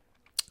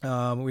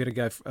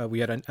guy. We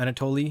had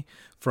Anatoly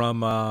from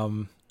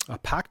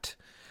Pact.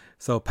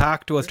 So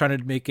Pact was Okay. trying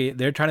to make a.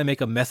 They're trying to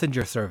make a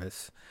messenger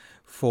service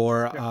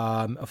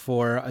Yeah.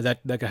 for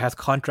that has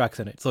contracts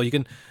in it. So you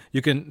can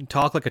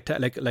talk like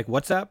like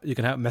WhatsApp. You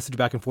can have message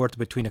back and forth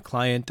between a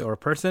client or a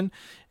person,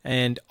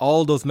 and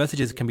all those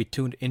messages can be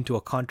tuned into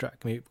a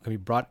contract. Can be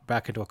brought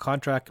back into a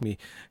contract.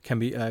 Can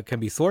be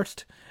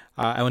sourced.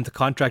 And once the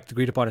contract is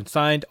agreed upon and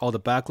signed, all the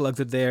backlogs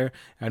are there.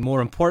 And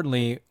more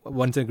importantly,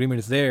 once the agreement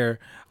is there,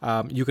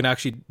 you can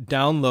actually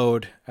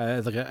download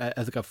as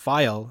like a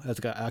file, as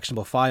like an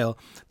actionable file,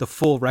 the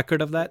full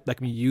record of that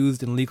can be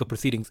used in legal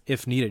proceedings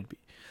if needed be.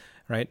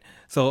 Right.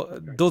 So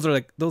those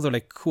are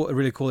like cool,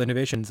 really cool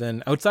innovations.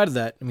 And outside of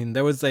that, I mean,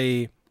 there was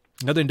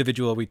another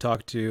individual we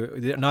talked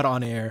to, not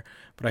on air,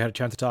 but I had a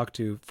chance to talk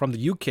to from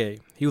the UK.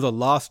 He was a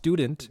law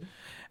student, Mm-hmm.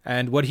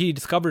 and what he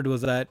discovered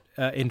was that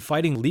in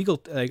fighting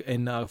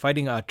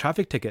fighting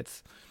traffic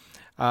tickets,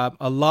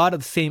 a lot of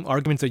the same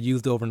arguments are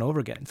used over and over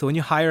again. So when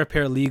you hire a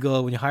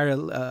paralegal, when you hire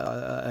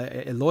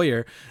a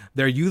lawyer,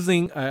 they're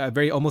using a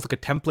very almost like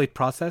a template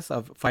process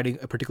of fighting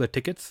a particular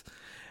tickets.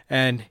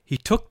 And he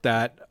took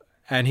that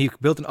and he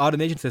built an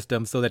automation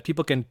system so that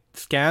people can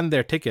scan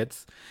their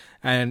tickets,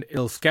 and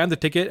it'll scan the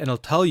ticket and it'll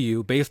tell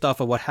you based off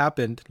of what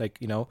happened, like,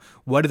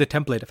 what is the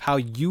template of how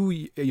you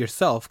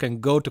yourself can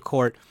go to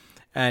court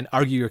and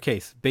argue your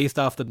case based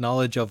off the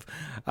knowledge of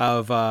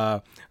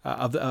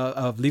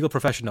legal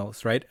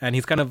professionals, right? And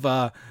he's kind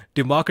of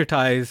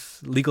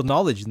democratized legal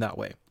knowledge in that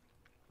way.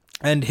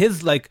 And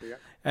his like, Yeah.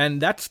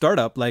 and that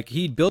startup, like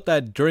he built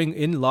that during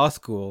in law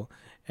school,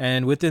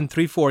 and within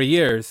 3-4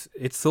 years,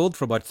 it sold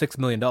for about $6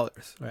 million.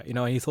 Right?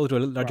 He sold to a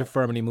larger Wow.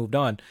 firm and he moved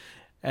on.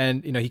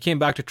 And he came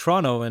back to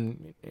Toronto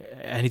and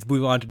he's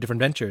moving on to different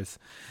ventures.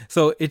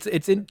 So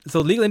so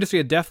legal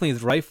industry definitely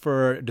is ripe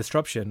for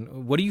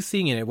disruption. What are you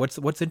seeing in it?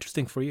 What's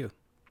interesting for you?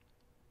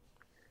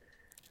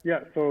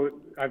 Yeah. So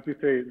as you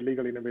say,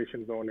 Legal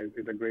Innovation Zone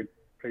is a great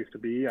place to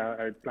be.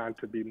 I plan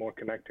to be more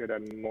connected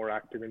and more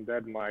active in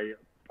that. My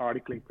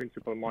articling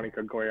principal,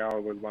 Monica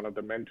Goyal, was one of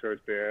the mentors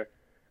there,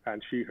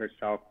 and she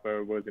herself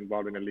was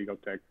involved in a legal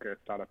tech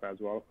startup as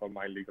well for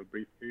My Legal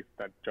Briefcase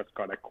that just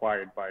got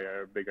acquired by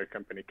a bigger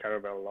company,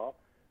 Caravel Law,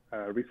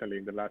 recently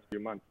in the last few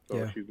months. So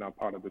Yeah. she's now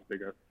part of this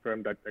bigger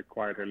firm that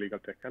acquired her legal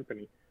tech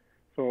company.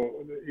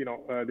 So,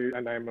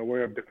 and I'm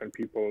aware of different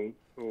people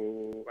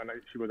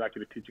she was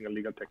actually teaching a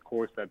legal tech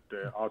course at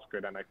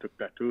Osgood, and I took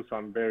that too. So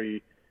I'm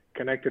very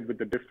connected with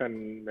the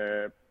different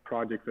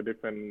projects, the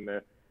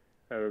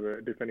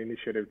different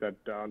initiatives that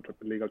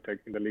legal tech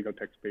in the legal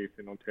tech space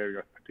in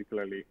Ontario,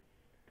 particularly.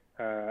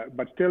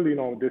 But still,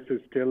 this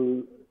is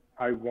still,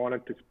 I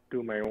wanted to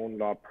do my own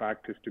law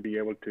practice to be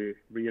able to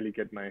really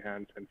get my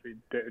hands and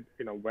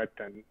wet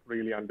and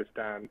really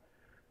understand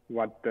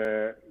what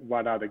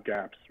are the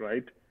gaps,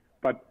 right?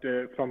 But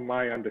from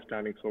my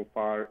understanding so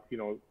far,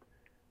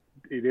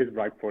 it is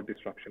ripe for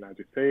disruption, as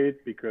you say,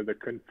 because the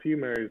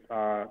consumers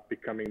are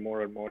becoming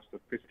more and more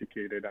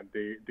sophisticated, and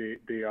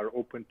they are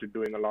open to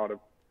doing uh, a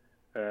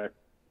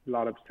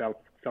lot of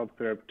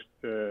self-serve.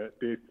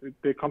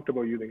 They're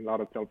comfortable using a lot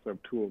of self-serve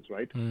tools,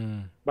 right?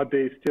 Mm. But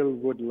they still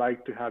would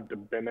like to have the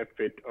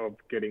benefit of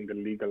getting the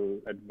legal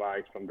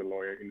advice from the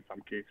lawyer in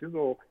some cases,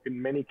 or in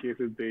many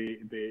cases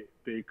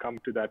they come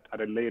to that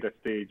at a later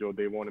stage, or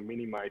they want to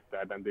minimize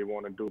that and they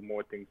want to do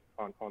more things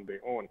on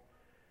their own.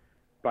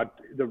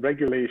 But the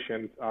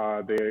regulations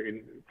are there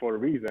for a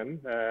reason,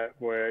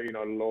 where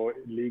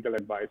legal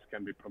advice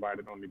can be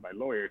provided only by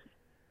lawyers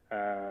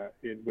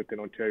within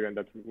Ontario, and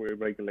that's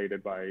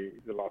regulated by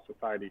the Law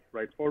Society,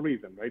 right? For a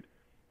reason, right?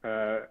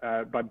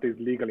 But there's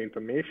legal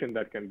information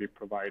that can be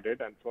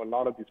provided, and so a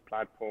lot of these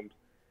platforms,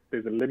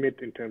 there's a limit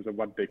in terms of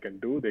what they can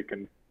do. They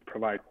can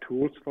provide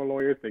tools for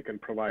lawyers. They can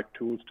provide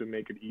tools to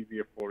make it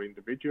easier for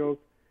individuals.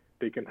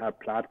 They can have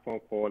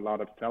platform for a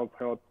lot of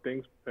self-help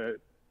things,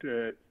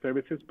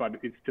 services,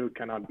 but it still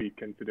cannot be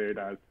considered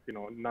as,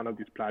 none of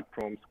these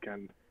platforms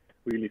can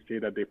really say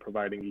that they're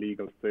providing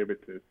legal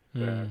services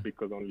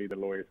because only the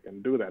lawyers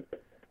can do that.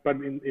 But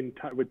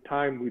with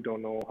time, we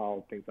don't know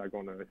how things are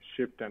going to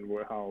shift and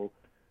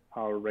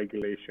how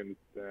regulations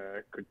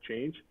could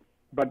change.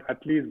 But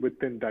at least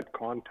within that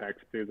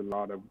context, there's a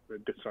lot of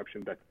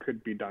disruption that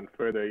could be done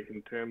further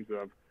in terms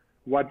of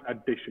what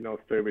additional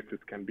services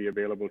can be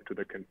available to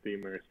the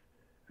consumers,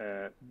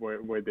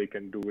 where they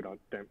can do it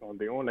on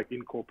their own. Like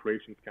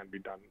incorporations can be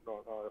done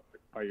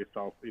by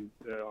yourself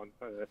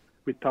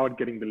without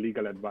getting the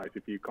legal advice.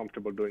 If you're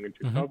comfortable doing it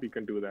yourself, you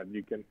can do that.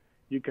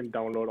 You can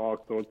download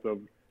all sorts of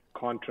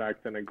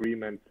contracts and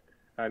agreements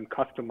and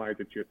customize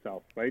it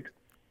yourself, right?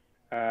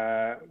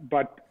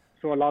 But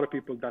so a lot of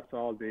people, that's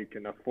all they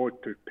can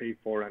afford to pay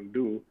for and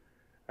do.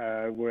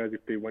 Whereas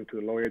if they went to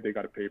the lawyer, they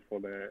got to pay for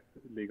the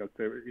legal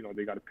service,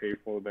 they got to pay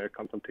for their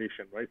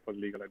consultation, right, for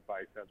legal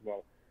advice as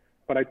well.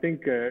 But I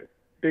think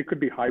there could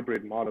be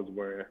hybrid models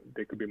where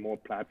there could be more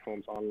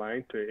platforms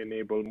online to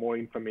enable more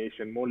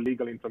information, more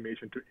legal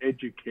information to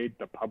educate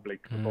the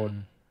public about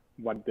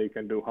what they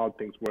can do, how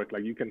things work.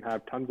 Like you can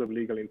have tons of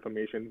legal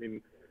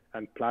information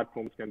and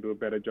platforms can do a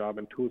better job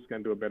and tools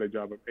can do a better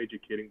job of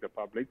educating the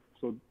public.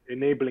 So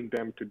enabling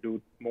them to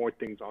do more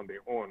things on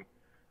their own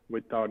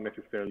without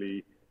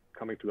necessarily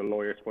coming to the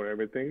lawyers for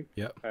everything,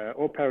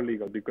 or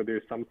paralegal, because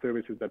there's some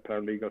services that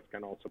paralegals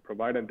can also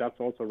provide, and that's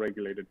also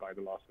regulated by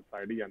the Law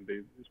Society, and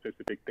there's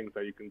specific things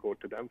that you can go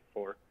to them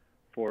for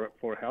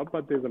help,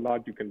 but there's a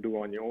lot you can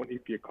do on your own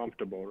if you're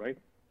comfortable, right?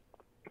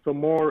 So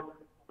more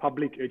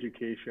public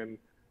education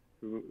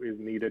is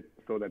needed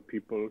so that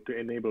to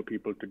enable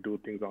people to do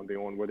things on their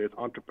own, whether it's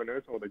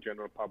entrepreneurs or the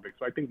general public.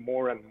 So I think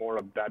more and more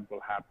of that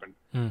will happen,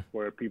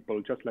 where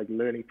people, just like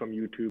learning from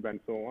YouTube and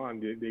so on,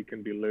 they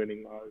can be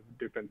learning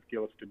different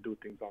skills to do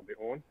things on their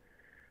own.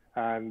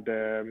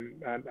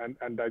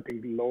 And I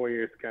think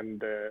lawyers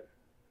can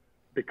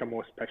become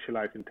more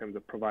specialized in terms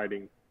of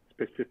providing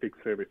specific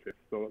services.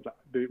 So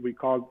we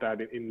call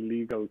that in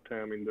legal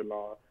term in the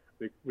law,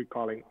 we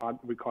call it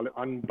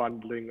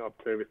unbundling of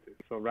services.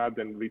 So rather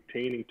than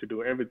retaining to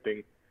do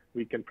everything,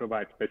 we can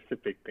provide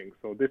specific things.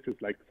 So this is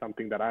like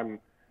something that I'm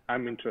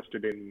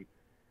interested in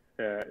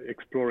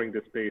exploring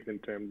the space in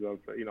terms of,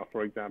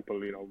 for example,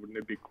 wouldn't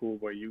it be cool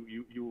where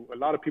a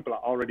lot of people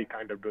are already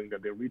kind of doing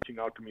that. They're reaching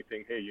out to me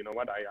saying, hey, you know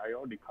what, I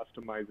already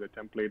customized a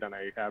template and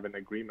I have an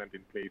agreement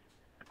in place.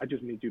 I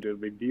just need you to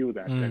review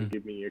that and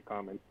give me your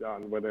comments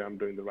on whether I'm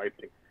doing the right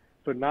thing.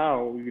 So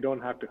now you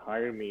don't have to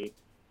hire me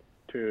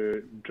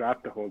to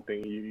draft the whole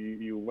thing.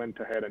 You went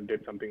ahead and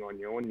did something on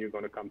your own. You're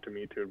going to come to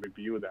me to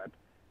review that,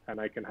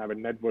 and I can have a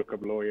network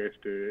of lawyers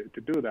to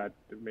do that,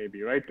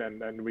 maybe, right?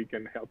 And we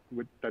can help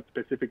with that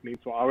specific need.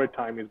 So our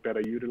time is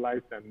better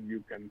utilized, and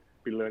you can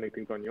be learning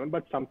things on your own.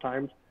 But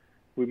sometimes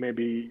we may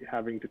be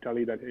having to tell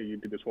you that, hey, you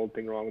did this whole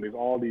thing wrong. There's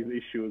all these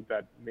issues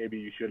that maybe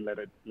you should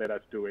let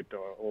us do it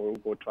or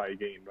go try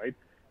again, right?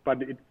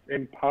 But it's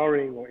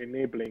empowering or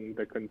enabling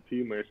the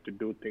consumers to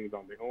do things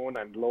on their own,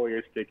 and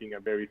lawyers taking a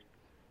very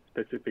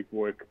specific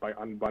work by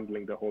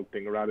unbundling the whole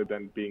thing rather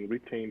than being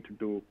retained to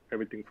do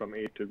everything from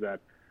A to Z.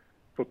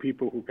 For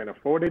people who can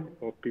afford it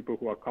or people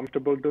who are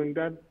comfortable doing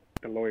that,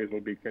 the lawyers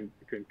will can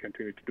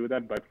continue to do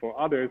that. But for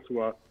others who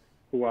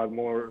are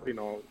more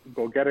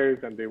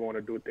go-getters and they want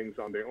to do things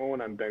on their own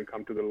and then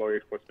come to the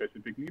lawyers for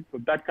specific needs, so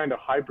that kind of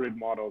hybrid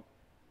model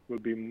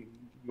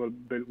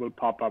will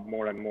pop up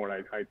more and more,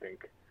 I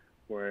think,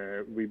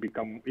 where we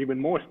become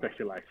even more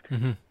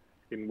specialized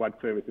in what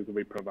services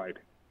we provide.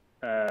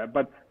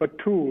 But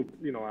tools,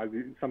 as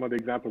some of the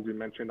examples you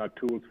mentioned are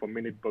tools for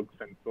minute books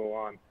and so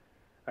on.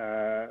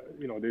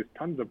 There's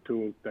tons of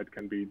tools that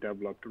can be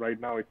developed. Right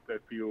now, it's a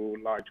few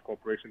large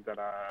corporations that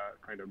are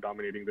kind of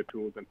dominating the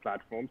tools and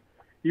platforms.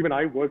 Even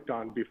I worked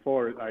on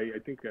before, I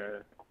think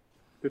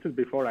this is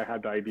before I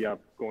had the idea of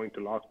going to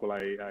law school.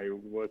 I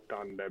worked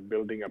on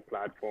building a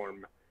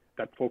platform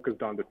that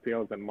focused on the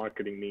sales and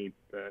marketing needs,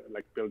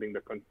 like building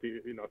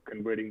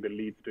converting the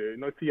leads to,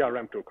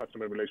 CRM, to a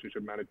customer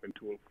relationship management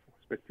tool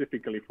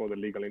specifically for the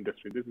legal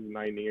industry. This is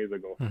 9 years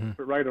ago,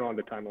 right around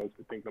the time I was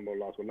thinking about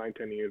law school,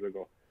 9-10 years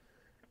ago.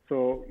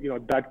 So,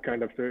 that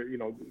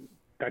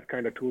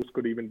kind of tools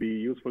could even be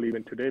useful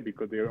even today,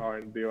 because there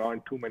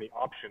aren't too many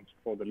options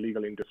for the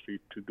legal industry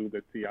to do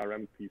the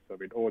CRM piece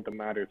of it, or the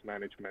matters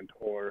management,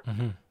 or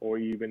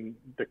even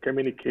the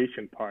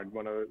communication part.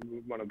 One of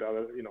the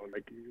other,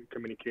 like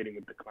communicating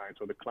with the clients,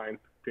 or the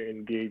clients to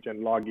engage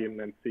and log in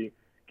and see,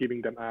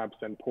 giving them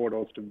apps and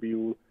portals to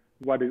view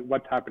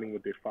what's happening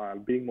with their file,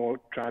 being more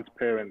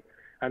transparent.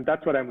 And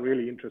that's what I'm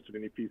really interested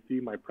in. If you see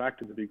my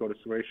practice, if you go to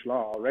Suresh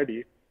Law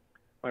already,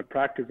 my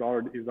practice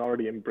is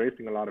already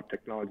embracing a lot of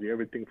technology.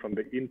 Everything from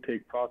the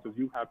intake process,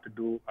 you have to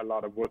do a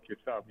lot of work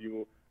yourself.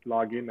 You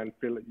log in and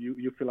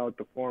you fill out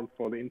the form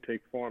for the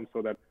intake form,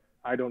 so that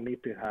I don't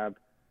need to have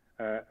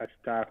a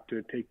staff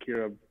to take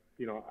care of,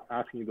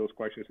 asking you those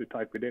questions to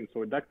type it in.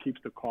 So that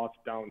keeps the cost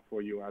down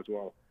for you as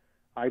well.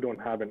 I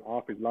don't have an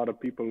office. A lot of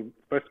people,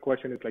 first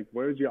question is like,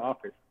 where's your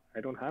office?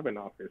 I don't have an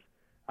office.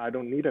 I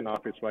don't need an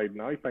office right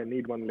now. If I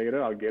need one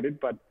later, I'll get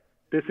it. But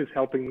this is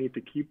helping me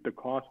to keep the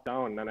cost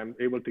down, and I'm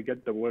able to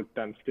get the work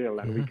done still.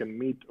 And we can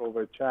meet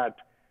over chat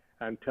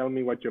and tell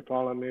me what your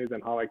problem is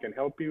and how I can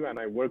help you, and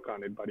I work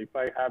on it. But if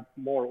I have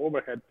more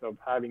overheads of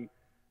having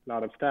a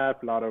lot of staff,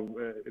 a lot of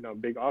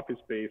big office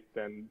space,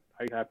 then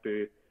I have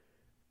to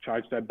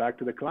charge that back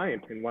to the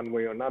client in one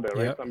way or another,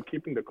 right? Yep. So I'm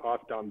keeping the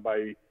cost down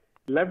by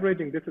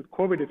leveraging this.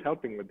 COVID is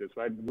helping with this,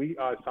 right? We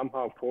are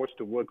somehow forced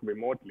to work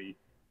remotely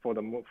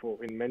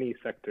in many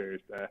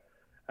sectors,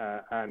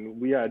 and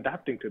we are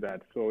adapting to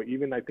that. So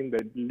even I think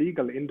the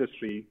legal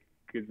industry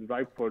is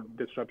ripe for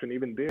disruption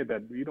even there,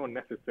 that you don't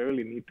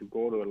necessarily need to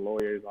go to a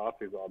lawyer's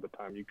office all the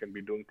time. You can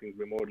be doing things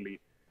remotely,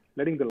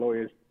 letting the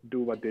lawyers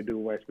do what they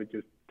do best, which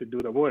is to do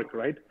the work,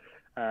 right?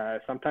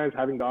 Sometimes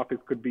having the office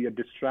could be a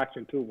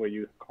distraction too, where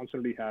you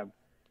constantly have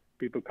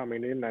people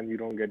coming in and you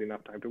don't get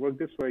enough time to work.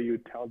 This way you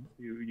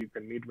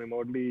can meet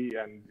remotely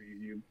and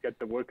you get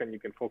the work and you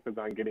can focus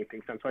on getting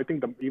things done. So I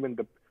think even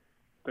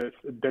the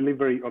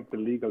delivery of the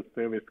legal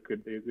service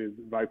is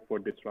ripe for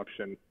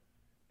disruption,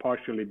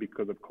 partially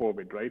because of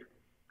COVID, right?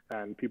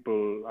 And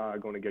people are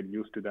going to get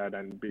used to that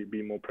and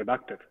be more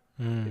productive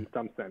in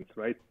some sense,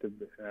 right?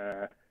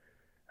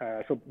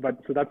 So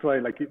that's why,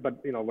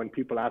 when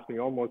people ask me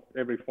almost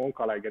every phone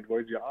call I get,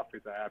 where's your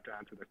office? I have to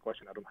answer the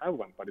question. I don't have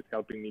one, but it's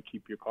helping me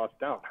keep your costs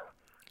down.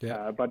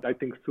 Yeah. But I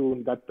think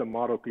soon that's the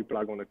model people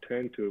are going to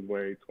turn to,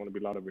 where it's going to be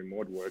a lot of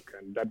remote work,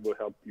 and that will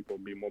help people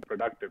be more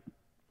productive.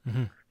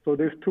 So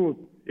there's tools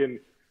in,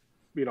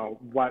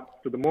 so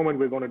the moment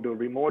we're going to do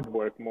remote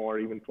work more,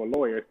 even for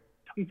lawyers,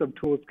 tons of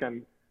tools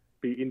can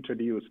be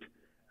introduced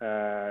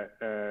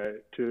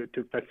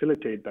to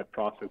facilitate that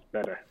process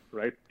better,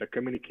 right? The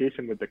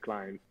communication with the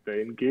clients,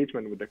 the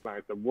engagement with the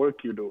clients, the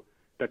work you do,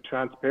 the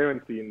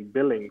transparency in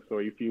billing. So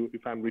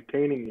if I'm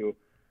retaining you,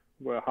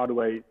 well,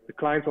 the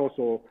clients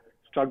also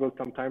struggle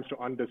sometimes to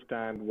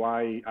understand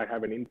why I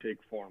have an intake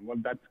form. Well,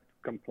 that's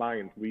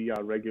compliance. We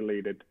are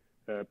regulated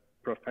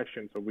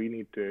profession, so we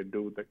need to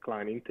do the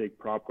client intake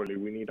properly.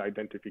 We need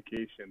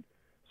identification.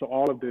 So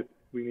all of this,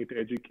 we need to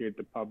educate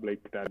the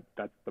public that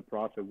that's the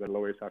process that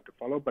lawyers have to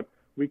follow, but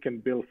we can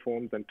build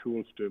forms and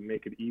tools to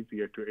make it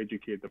easier to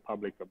educate the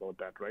public about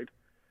that, right?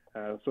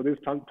 So there's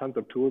tons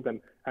of tools,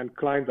 and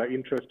clients are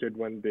interested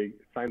when they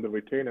sign the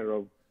retainer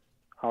of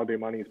how their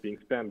money is being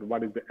spent,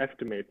 what is the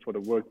estimate for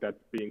the work that's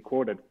being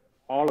quoted.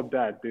 All of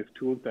that, there's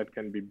tools that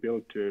can be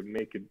built to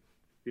make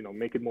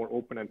it more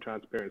open and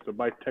transparent. So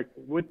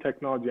with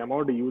technology, I'm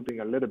already using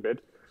a little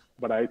bit,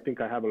 but I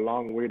think I have a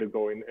long way to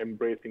go in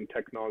embracing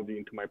technology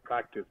into my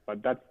practice.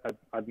 But that's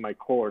at my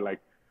core. Like,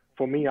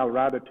 for me, I'd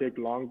rather take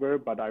longer,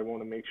 but I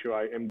want to make sure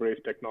I embrace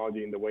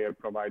technology in the way I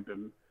provide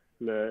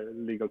the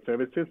legal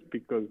services,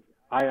 because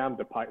I am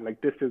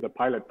this is a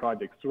pilot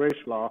project.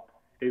 Suresh Law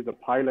is a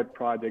pilot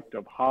project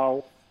of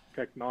how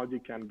technology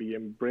can be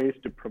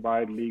embraced to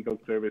provide legal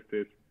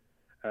services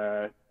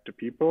to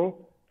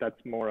people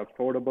that's more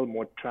affordable,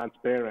 more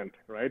transparent,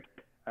 right?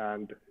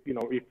 And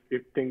if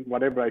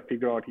whatever I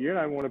figure out here,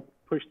 I want to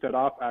push that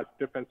off as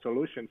different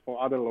solutions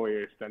for other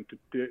lawyers and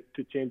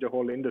to change the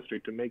whole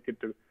industry, to make it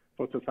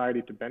for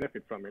society to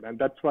benefit from it. And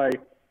that's why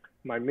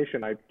my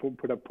mission, I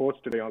put a post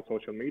today on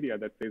social media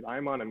that says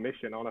I'm on a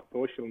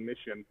social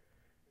mission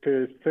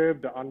to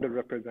serve the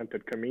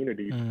underrepresented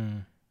communities,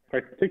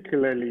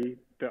 particularly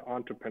the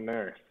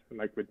entrepreneurs,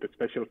 like with the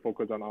special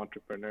focus on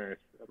entrepreneurs,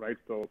 right?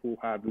 So who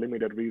have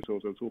limited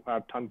resources, who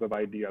have tons of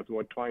ideas, who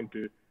are trying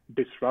to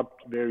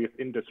disrupt various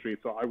industries.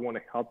 So I want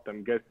to help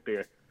them get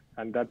there.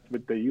 And that's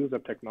with the use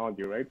of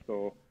technology, right?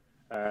 So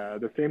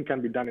the same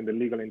can be done in the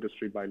legal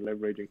industry by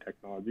leveraging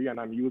technology. And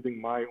I'm using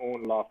my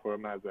own law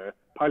firm as a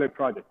pilot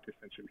project,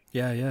 essentially.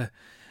 Yeah.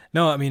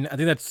 No, I mean, I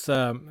think that's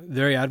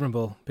very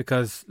admirable,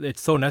 because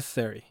it's so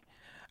necessary.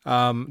 The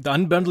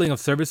unbundling of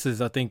services,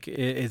 I think,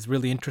 is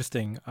really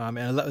interesting,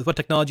 and what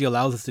technology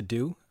allows us to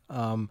do.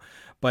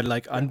 But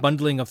like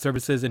unbundling of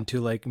services into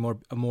like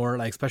more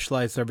like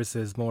specialized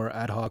services, more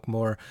ad hoc,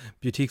 more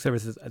boutique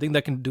services, I think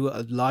that can do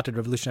a lot to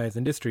revolutionize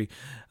industry,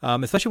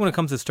 especially when it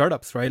comes to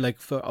startups, right? Like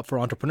for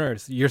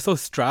entrepreneurs, you're so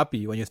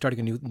strappy when you're starting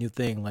a new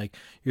thing. Like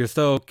you're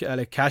so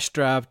cash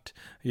strapped.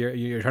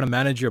 You're trying to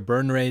manage your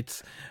burn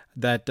rates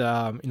that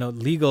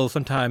legal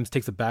sometimes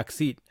takes a back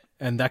seat.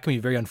 And that can be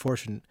very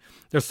unfortunate.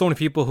 There's so many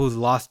people who's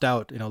lost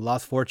out,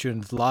 lost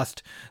fortunes,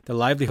 lost their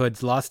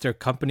livelihoods, lost their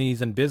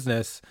companies and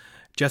business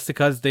just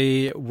because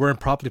they weren't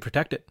properly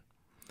protected.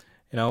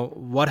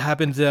 What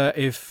happens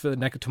if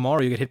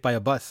tomorrow you get hit by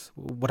a bus?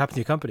 What happens to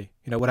your company?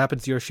 What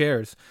happens to your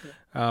shares?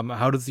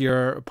 How does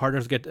your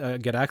partners get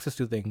access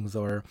to things,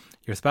 or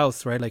your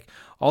spouse, right? Like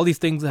all these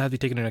things have to be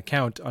taken into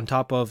account on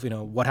top of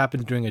what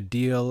happens during a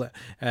deal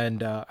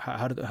and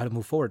how to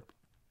move forward.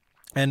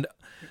 And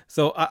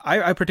so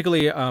I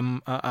particularly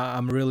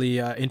I'm really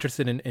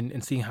interested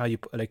in seeing how you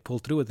pull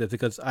through with this,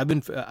 because I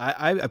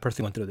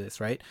personally went through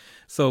this, right?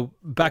 So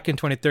back in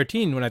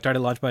 2013, when I tried to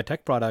launch my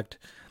tech product,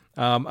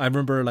 I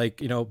remember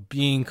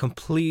being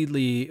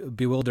completely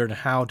bewildered in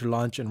how to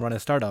launch and run a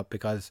startup,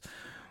 because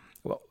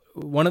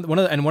one of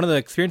the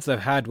experiences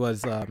I've had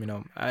was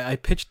I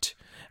pitched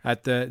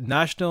at the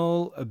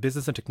National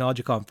Business and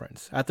Technology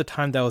Conference. At the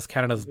time, that was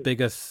Canada's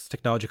biggest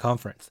technology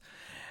conference.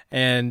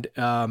 And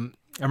I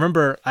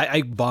remember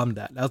I bombed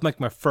that. That was like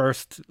my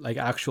first like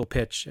actual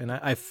pitch, and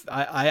I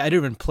didn't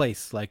even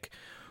place. Like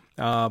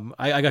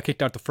I got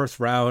kicked out the first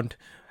round.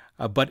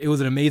 But it was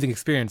an amazing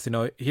experience. You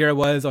know, here I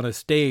was on a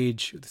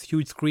stage, this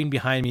huge screen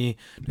behind me,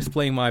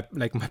 displaying my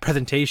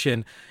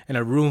presentation in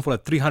a room full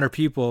of 300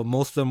 people.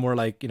 Most of them were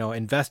like, you know,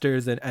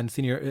 investors and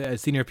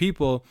senior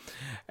people,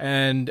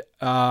 and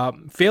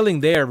failing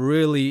there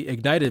really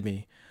ignited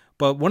me.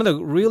 But one of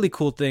the really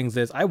cool things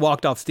is I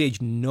walked off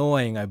stage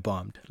knowing I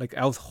bombed. Like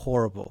I was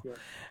horrible,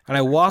 and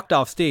I walked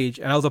off stage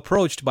and I was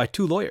approached by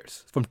two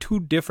lawyers from two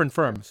different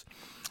firms.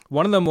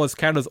 One of them was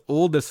Canada's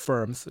oldest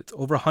firms. It's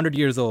over 100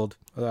 years old.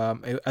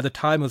 At the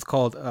time, it was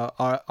called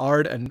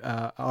Ard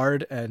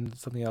and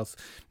something else.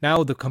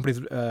 Now the company's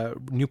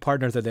new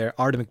partners are there,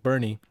 Ard and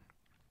McBurney.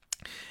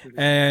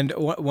 And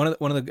one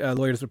of the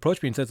lawyers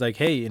approached me and says like,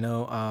 "Hey,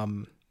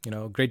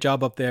 great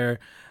job up there.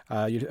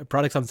 Your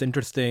product sounds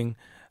interesting.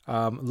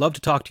 Love to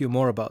talk to you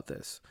more about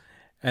this."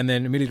 And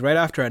then immediately right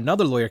after,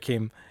 another lawyer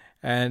came.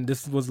 And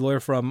this was a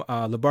lawyer from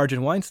Labarge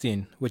and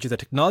Weinstein, which is a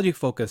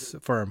technology-focused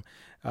firm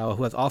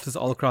who has offices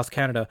all across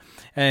Canada.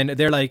 And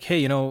they're like,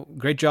 "Hey,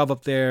 great job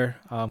up there.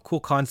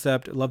 Cool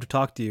concept. Love to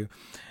talk to you."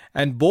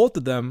 And both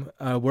of them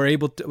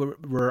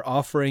were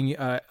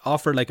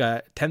offered like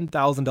a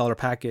 $10,000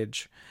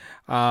 package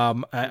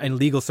in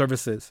legal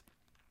services.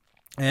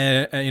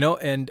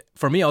 And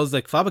for me, I was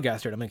like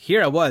flabbergasted. I'm like,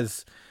 here I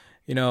was.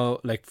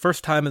 Like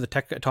first time as a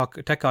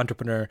tech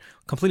entrepreneur,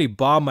 completely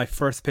bombed my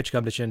first pitch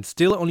competition,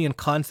 still only in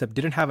concept,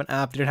 didn't have an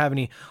app, didn't have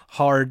any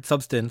hard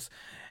substance.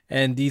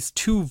 And these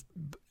two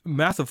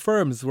massive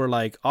firms were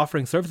like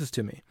offering services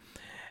to me.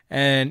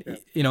 And,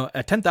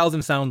 at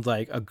 10,000 sounds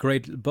like a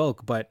great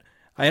bulk, but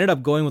I ended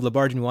up going with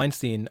Labarge and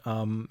Weinstein,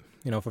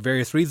 for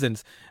various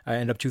reasons. I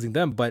ended up choosing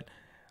them, but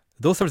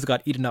those services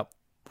got eaten up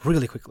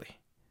really quickly.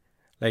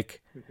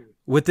 Like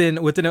within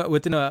a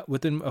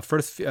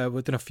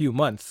few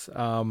months,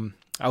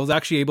 I was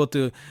actually able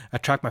to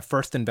attract my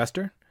first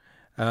investor.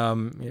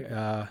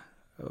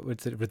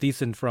 It's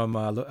Radhisan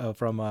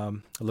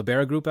from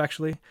Libera Group,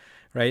 actually,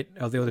 right?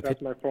 I was able to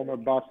That's my former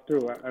boss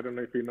too. I don't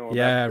know if you know.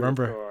 Yeah, I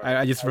remember. So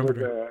I just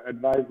remembered. I was an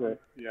advisor.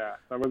 Yeah,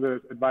 I was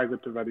an advisor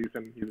to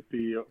Radhisan. He's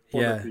the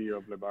former CEO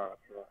of Libera.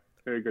 So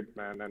very good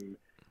man, and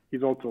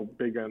he's also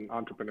big on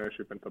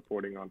entrepreneurship and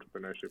supporting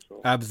entrepreneurship.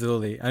 So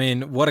absolutely. I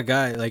mean, what a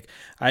guy! Like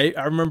I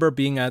remember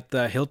being at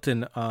the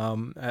Hilton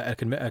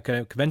at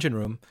a convention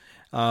room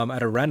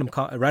at a random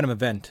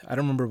event. I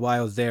don't remember why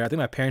I was there. I think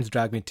my parents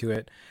dragged me to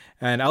it,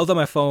 and I was on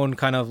my phone,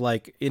 kind of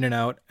like in and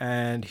out.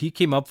 And he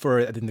came up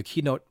for the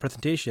keynote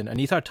presentation, and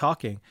he started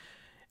talking,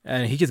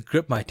 and he just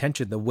gripped my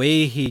attention. The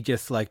way he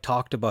just like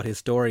talked about his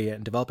story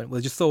and development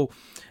was just so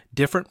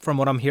different from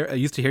what I'm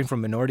used to hearing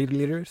from minority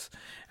leaders,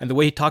 and the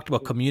way he talked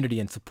about community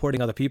and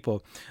supporting other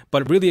people.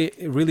 But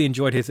really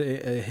enjoyed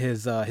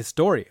his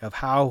story of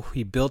how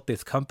he built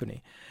this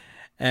company.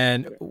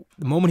 And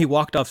the moment he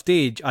walked off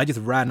stage, I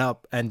just ran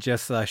up and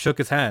just shook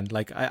his hand.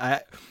 Like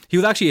he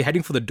was actually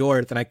heading for the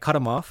doors, and I cut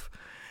him off.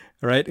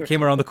 Right,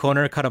 came around the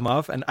corner, cut him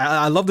off, and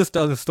I love this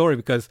story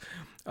because.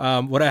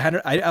 What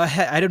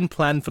I didn't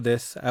plan for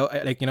this.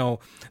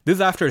 This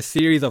is after a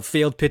series of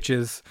failed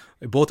pitches,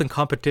 both in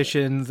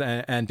competitions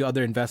and to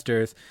other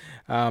investors.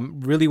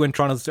 Really, when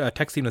Toronto's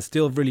tech scene was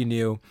still really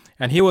new,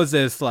 and he was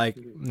this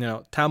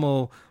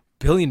Tamil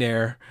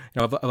billionaire,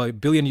 of a $1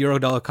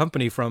 billion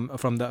company from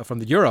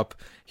the Europe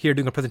here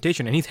doing a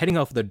presentation, and he's heading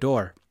out for the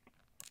door.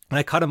 And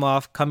I cut him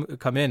off,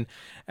 come in,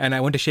 and I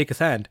went to shake his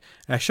hand.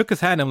 And I shook his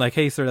hand. I'm like,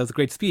 "Hey, sir, that was a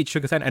great speech."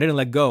 Shook his hand. I didn't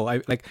let go.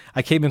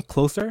 I came in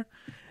closer.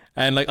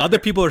 And like other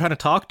people were trying to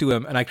talk to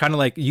him, and I kind of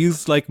like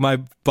used like my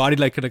body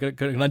like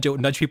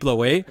nudge people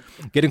away,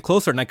 getting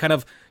closer, and I kind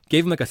of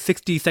gave him like a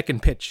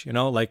 60-second pitch,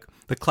 like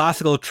the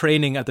classical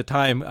training at the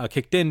time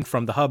kicked in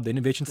from the hub, the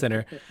innovation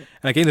center,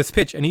 and I gave him this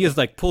pitch, and he just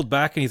like pulled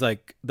back, and he's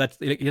like,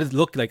 he just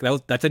looked like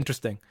that's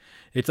interesting.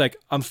 It's like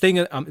I'm staying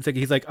at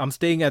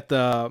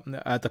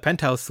the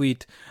penthouse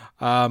suite.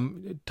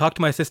 Talk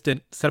to my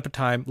assistant, set up a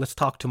time. Let's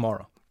talk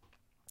tomorrow.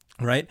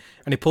 Right,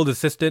 and he pulled his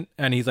assistant,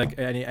 and he's like,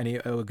 and he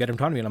get him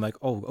to me, and I'm like,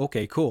 "Oh,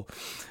 okay, cool,"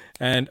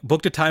 and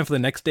booked a time for the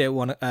next day at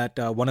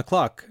 1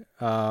 o'clock,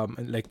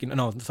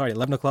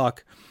 11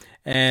 o'clock,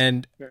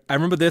 and I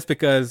remember this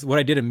because what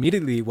I did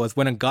immediately was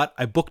when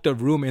I booked a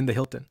room in the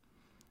Hilton.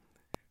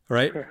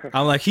 Right,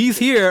 I'm like, he's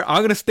here,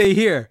 I'm gonna stay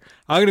here,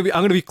 I'm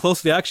gonna be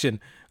close to the action.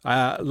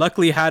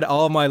 Luckily, had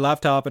all my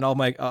laptop and all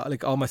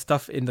my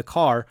stuff in the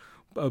car,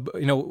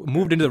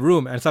 moved into the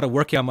room and started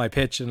working on my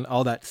pitch and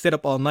all that. Stayed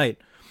up all night.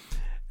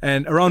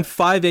 And around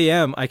 5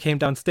 a.m., I came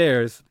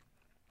downstairs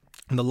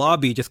in the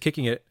lobby, just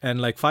kicking it,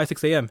 and like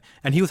 6 a.m.,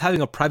 and he was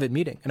having a private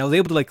meeting. And I was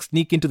able to like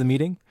sneak into the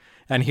meeting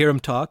and hear him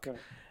talk. Okay.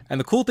 And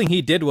the cool thing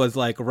he did was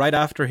like right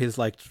after his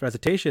like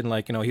presentation,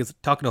 he was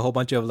talking to a whole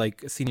bunch of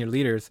like senior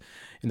leaders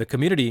in the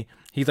community.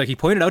 He's like, he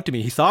pointed out to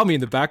me, he saw me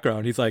in the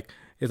background. He's like,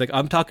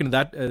 I'm talking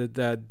to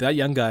that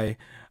young guy.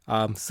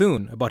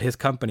 soon about his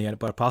company and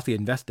about possibly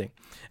investing.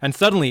 And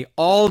suddenly,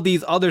 all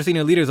these other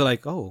senior leaders are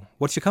like, "Oh,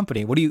 what's your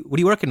company? What are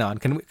you working on?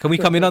 Can we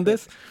come in on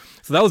this?"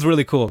 So that was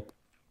really cool.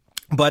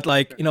 But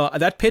like,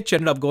 that pitch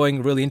ended up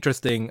going really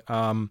interesting.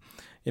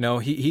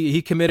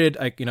 He committed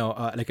like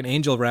an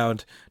angel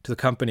round to the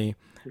company.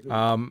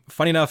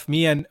 Funny enough,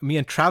 me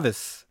and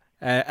Travis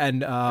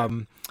and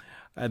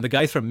the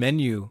guys from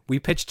Menu, we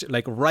pitched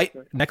like right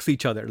next to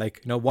each other,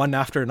 like one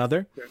after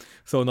another.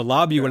 So in the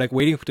lobby, we're like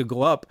waiting to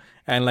go up,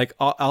 and like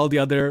all the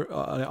other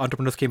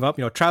entrepreneurs came up.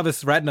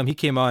 Travis Ratnam, he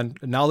came on.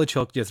 Knowledge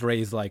Hook just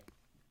raised like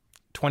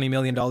 $20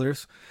 million,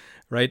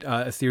 right?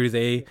 A Series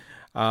A.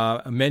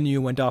 A Menu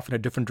went off in a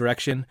different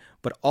direction,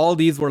 but all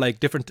these were like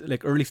different,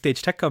 like early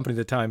stage tech companies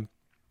at the time,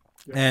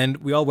 and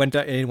we all went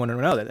in one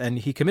another. And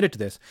he committed to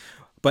this,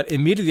 but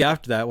immediately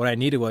after that, what I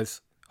needed was,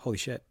 holy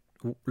shit,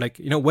 like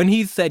when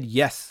he said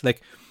yes,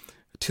 like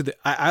to the,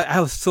 I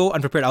was so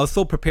unprepared. I was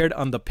so prepared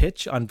on the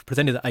pitch, on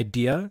presenting the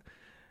idea,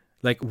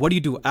 like what do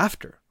you do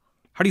after?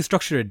 How do you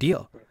structure a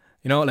deal?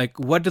 Like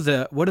what does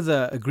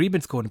the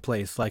agreements go in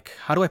place? Like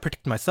how do I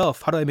protect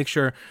myself? How do I make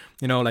sure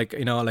like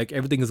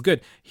everything is good?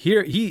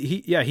 Here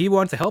he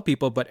wants to help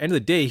people, but at the end of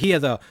the day, he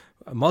has a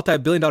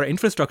multi-billion-dollar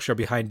infrastructure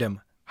behind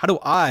him. How do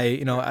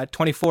I, at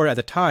 24 at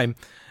the time,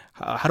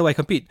 how do I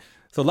compete?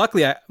 So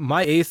luckily,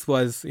 my ace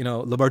was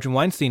LeBarge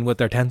Weinstein with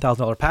their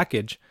 $10,000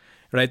 package,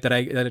 right? That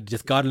I had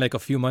just gotten like a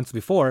few months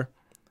before.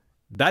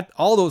 That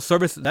all those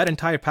services, that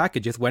entire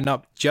package just went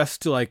up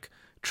just to like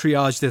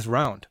triage this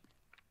round,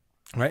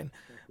 right?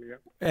 Yeah.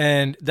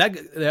 And that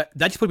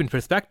just put me in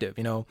perspective.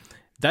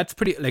 That's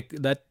pretty, like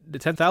that the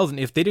 10,000.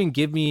 If they didn't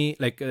give me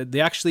like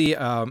they actually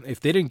if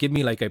they didn't give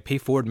me like a pay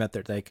forward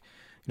method, like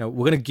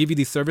we're gonna give you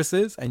these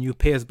services and you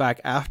pay us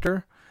back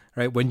after,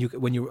 right? When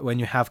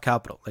you have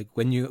capital, like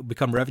when you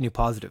become revenue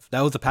positive.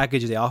 That was the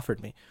package they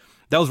offered me.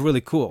 That was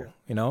really cool,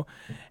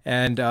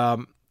 and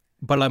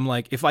but I'm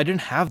like, if I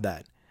didn't have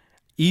that,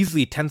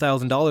 easily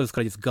 $10,000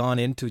 could have just gone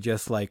into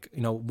just like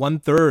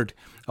 1/3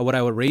 of what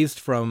I would raised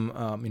from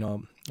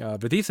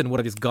Vidhisan would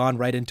have just gone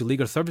right into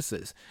legal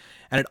services.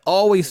 And it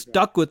always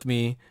stuck with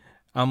me.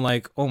 I'm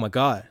like, oh my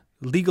God,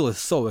 legal is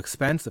so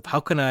expensive. How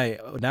can I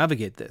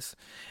navigate this?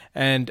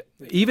 And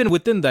even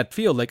within that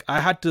field, like I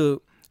had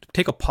to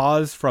take a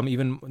pause from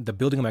even the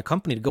building of my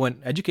company to go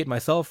and educate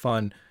myself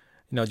on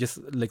just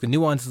like the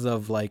nuances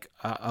of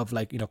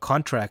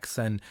contracts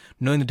and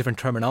knowing the different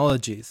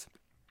terminologies.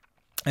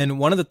 And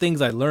one of the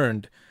things I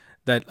learned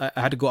that I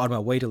had to go out of my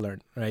way to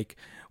learn, right,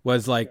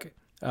 was like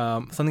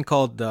something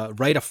called the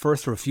right of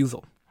first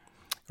refusal,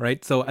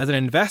 right? So as an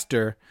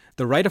investor,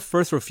 the right of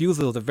first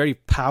refusal is a very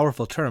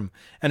powerful term,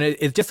 and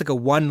it's just like a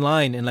one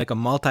line in like a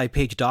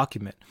multi-page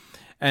document.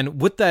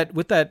 And with that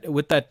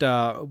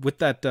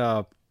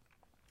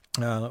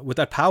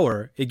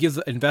power, it gives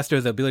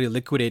investors the ability to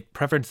liquidate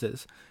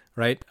preferences,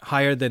 right,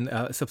 higher than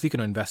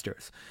subsequent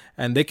investors,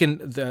 and they can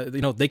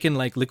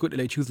like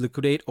choose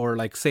liquidate or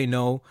like say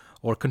no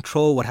or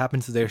control what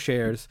happens to their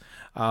shares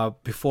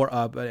before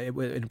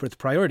with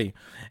priority.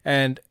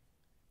 And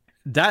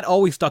that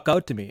always stuck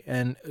out to me.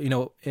 And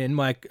in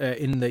my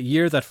in the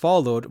years that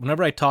followed,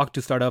 whenever I talked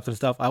to startups and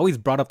stuff, I always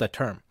brought up that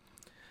term.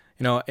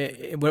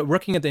 We're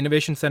working at the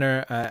Innovation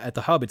Center at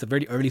the Hub. It's a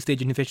very early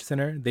stage innovation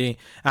center.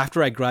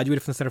 After I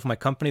graduated from the center for my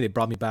company, they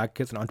brought me back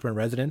as an entrepreneur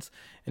residence.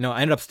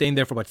 I ended up staying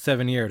there for about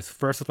 7 years.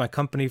 First with my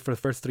company for the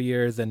first 3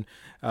 years, and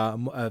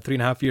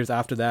 3.5 years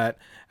after that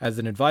as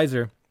an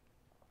advisor.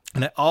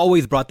 And I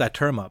always brought that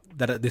term up.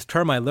 That this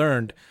term I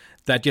learned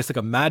that just like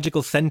a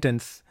magical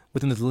sentence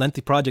within this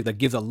lengthy project that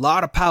gives a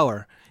lot of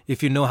power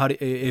if you know how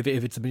to if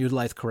it's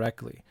utilized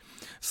correctly.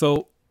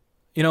 So,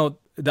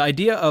 the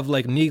idea of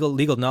like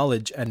legal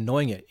knowledge and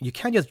knowing it, you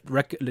can't just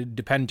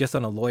depend just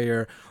on a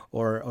lawyer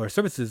or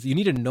services. You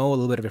need to know a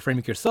little bit of a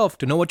framework yourself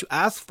to know what you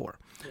ask for,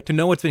 to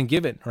know what's been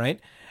given,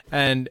 right?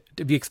 And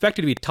to be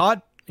expected to be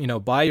taught,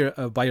 by your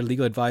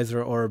legal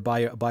advisor or by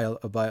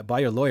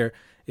your lawyer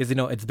is,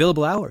 it's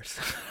billable hours,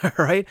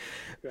 right?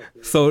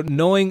 Exactly. So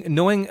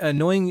knowing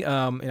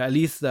at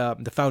least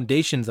the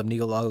foundations of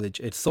legal knowledge,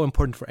 it's so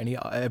important for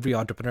every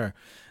entrepreneur.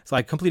 So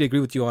I completely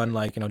agree with you on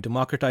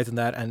democratizing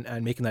that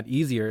and making that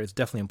easier is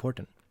definitely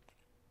important.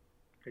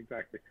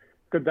 Exactly,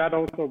 because that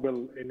also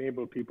will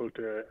enable people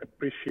to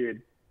appreciate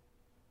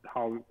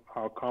how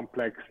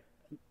complex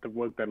the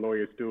work that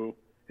lawyers do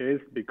is,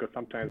 because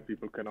sometimes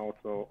people can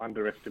also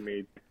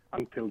underestimate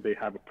until they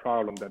have a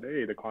problem that,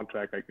 hey, the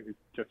contract, I can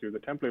just use a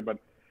template, but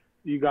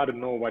you got to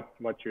know what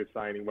you're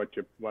signing,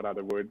 what are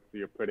the words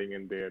you're putting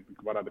in there,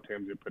 what are the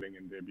terms you're putting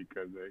in there,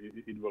 because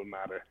it will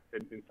matter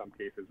in some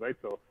cases, right?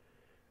 So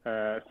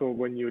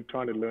when you're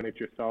trying to learn it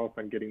yourself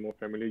and getting more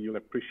familiar, you'll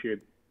appreciate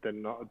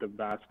the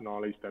vast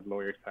knowledge that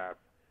lawyers have.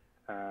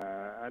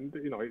 And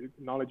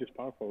knowledge is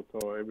powerful,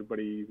 so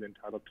everybody is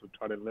entitled to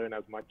try to learn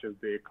as much as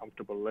they're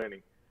comfortable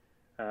learning.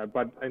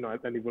 But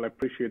and you will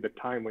appreciate the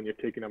time when you're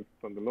taking them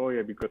from the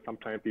lawyer, because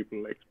sometimes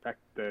people expect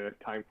the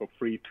time for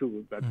free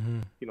too. That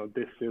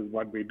this is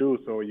what we do.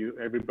 So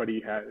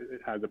everybody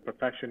has a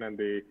profession and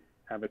they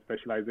have a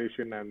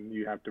specialization, and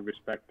you have to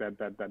respect that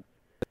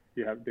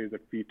there's a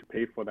fee to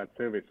pay for that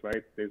service,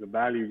 right? There's a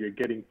value you're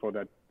getting for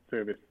that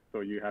service,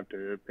 so you have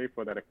to pay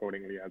for that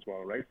accordingly as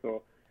well, right?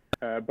 So,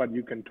 but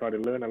you can try to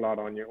learn a lot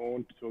on your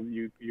own, so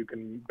you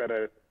can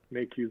better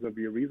make use of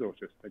your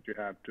resources that you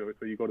have to.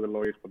 So you go to the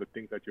lawyers for the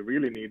things that you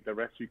really need. The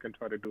rest you can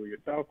try to do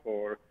yourself,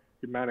 or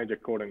you manage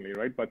accordingly,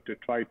 right? But to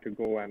try to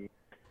go and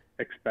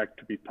expect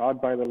to be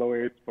taught by the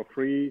lawyers for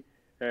free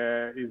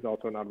is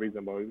also not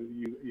reasonable.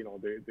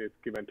 There's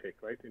give and take,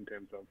 right? In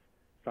terms of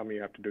some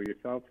you have to do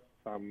yourself,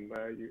 some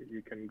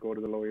you can go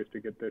to the lawyers to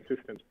get the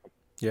assistance from.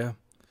 Yeah.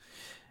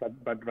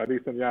 But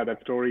Radhishan, yeah,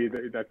 that story,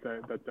 that's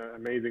an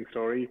amazing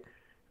story.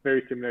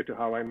 Very similar to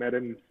how I met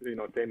him.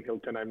 St.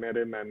 Hilton, I met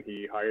him, and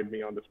he hired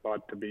me on the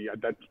spot to be.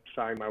 At that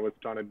time, I was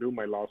trying to do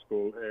my law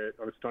school.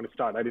 I was trying to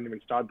start. I didn't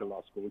even start the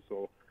law school,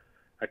 so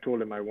I told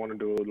him I want to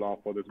do law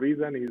for this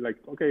reason. He's like,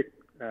 okay,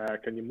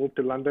 can you move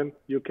to London,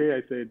 UK?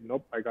 I said,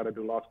 nope, I got to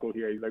do law school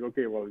here. He's like,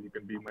 okay, well, you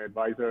can be my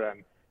advisor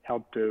and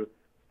help to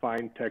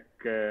find tech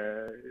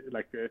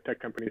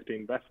companies to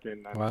invest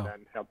in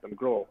and help them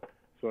grow.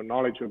 So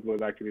Knowledge Hub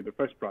was actually the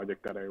first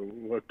project that I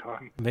worked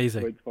on.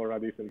 Amazing. For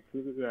Radhishan.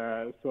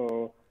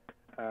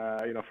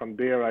 From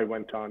there I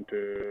went on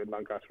to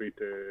Lankasri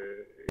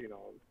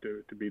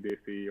to be their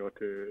CEO,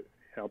 to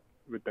help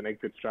with an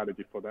exit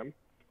strategy for them.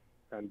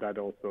 And that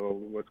also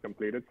was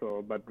completed.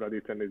 But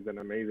Radhishan is an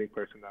amazing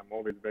person. I'm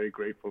always very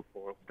grateful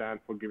for Stan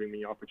for giving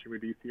me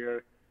opportunities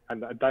here.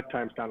 And at that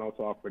time, Stan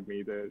also offered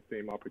me the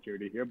same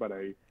opportunity here,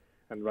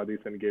 and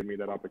Radhishan gave me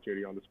that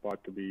opportunity on the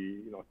spot to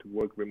be, to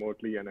work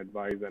remotely and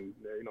advise. And,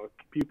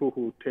 people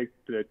who take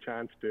the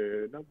chance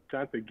to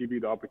give you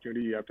the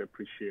opportunity, you have to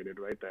appreciate it,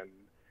 right? And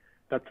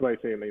that's why I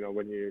say,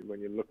 when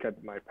you look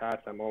at my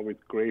past, I'm always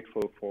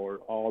grateful for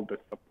all the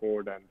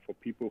support and for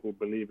people who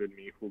believe in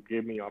me, who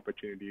gave me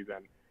opportunities.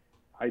 And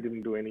I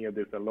didn't do any of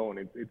this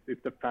alone.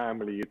 It's the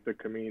family, it's the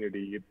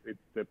community, it's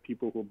the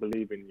people who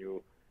believe in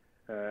you.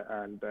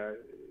 And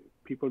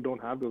people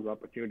don't have those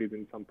opportunities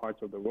in some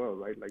parts of the world,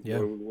 right? Like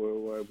where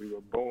we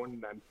were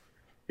born, and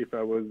if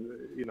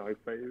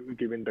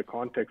given the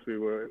context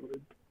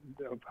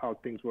of how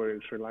things were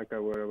in Sri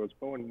Lanka where I was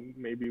born,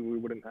 maybe we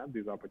wouldn't have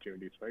these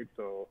opportunities, right?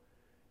 So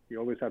you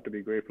always have to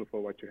be grateful for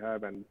what you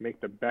have and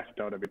make the best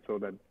out of it, so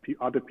that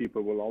other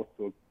people will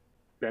also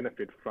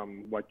benefit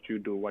from what you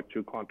do, what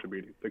you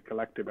contribute. It's a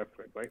collective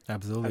effort, right?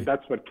 Absolutely. And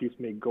that's what keeps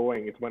me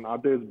going. It's when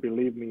others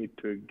believe me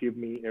to give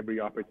me every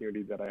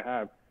opportunity that I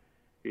have,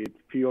 it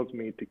fuels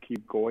me to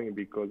keep going,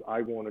 because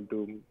I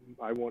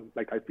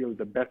feel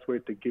the best way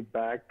to give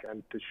back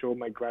and to show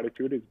my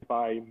gratitude is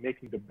by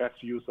making the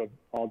best use of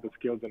all the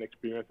skills and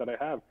experience that I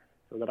have,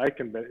 so that I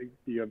can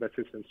be of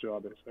assistance to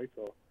others, right?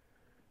 So,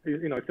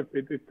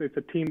 it's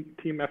a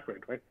team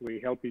effort, right?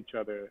 We help each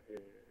other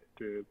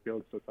to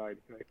build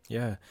society, right?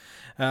 Yeah.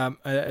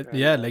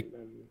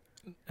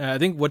 I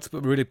think what's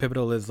really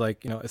pivotal is,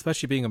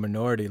 especially being a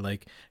minority,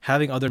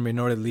 having other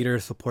minority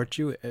leaders support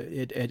you.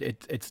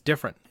 It's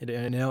different.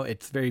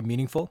 It's very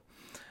meaningful.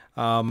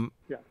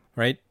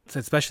 Right. So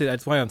especially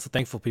that's why I'm so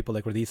thankful for people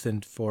like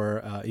Radhishan,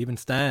 for even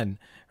Stan,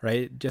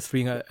 right? Just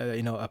being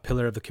a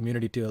pillar of the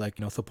community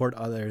to support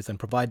others and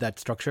provide that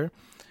structure.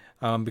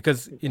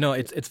 Because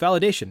it's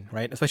validation,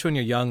 right? Especially when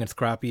you're young and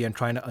scrappy and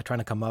trying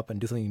to come up and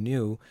do something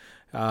new,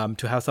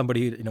 to have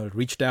somebody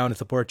reach down and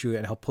support you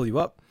and help pull you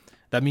up,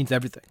 that means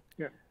everything.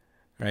 Yeah.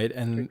 Right.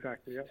 And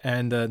exactly. Yeah.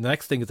 And the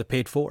next thing is to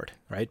pay it forward,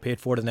 right? Pay it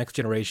forward to the next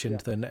generation,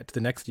 to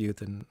the next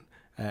youth,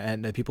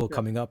 and the people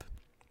coming up.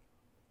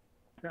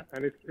 Yeah,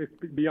 and it's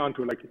beyond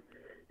to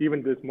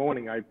even this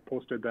morning I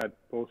posted that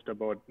post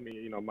about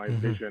me, my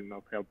vision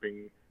of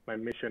helping, my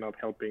mission of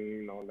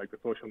helping, the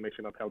social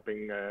mission of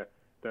helping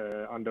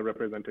the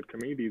underrepresented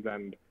communities.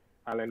 And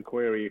Alan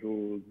Query,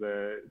 who's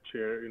the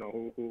chair,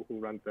 who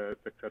runs a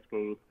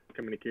successful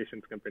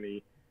communications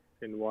company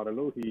in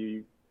Waterloo,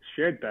 he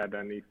shared that,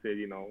 and he said,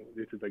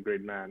 this is a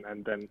great man.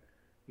 And then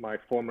my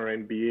former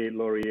NBA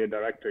laureate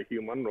director,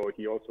 Hugh Munro,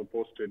 he also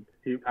posted,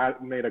 he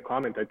made a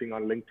comment, I think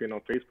on LinkedIn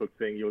or Facebook,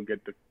 saying you'll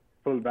get the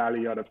full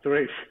value out of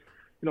Suresh.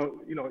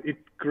 It's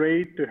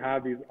great to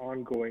have these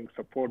ongoing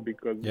support,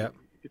 because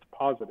it's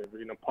positive.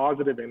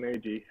 Positive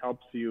energy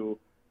helps you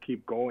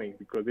keep going,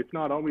 because it's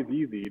not always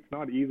easy. It's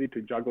not easy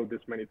to juggle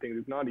this many things.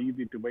 It's not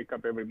easy to wake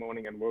up every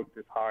morning and work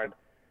this hard.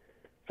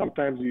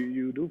 Sometimes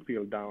you do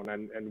feel down,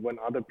 and when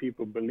other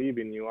people believe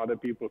in you, other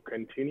people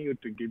continue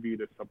to give you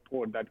the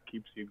support, that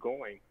keeps you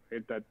going.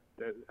 Right?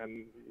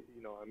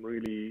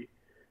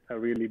 I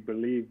really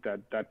believe that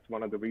that's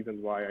one of the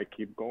reasons why I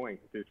keep going,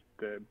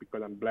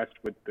 because I'm blessed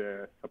with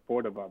the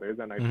support of others,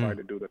 and I try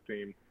to do the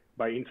same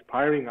by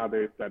inspiring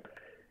others. That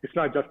it's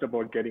not just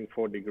about getting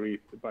 4 degrees,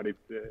 but it's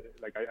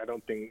I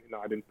don't think,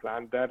 I didn't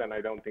plan that, and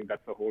I don't think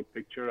that's the whole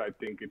picture. I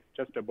think it's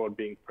just about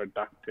being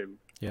productive,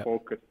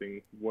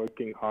 focusing,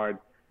 working hard,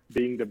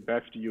 being the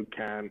best you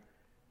can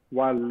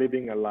while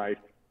living a life.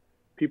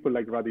 People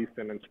like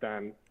Radhishan and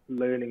Stan,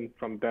 learning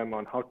from them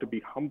on how to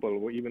be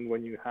humble, even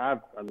when you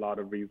have a lot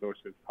of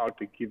resources, how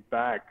to give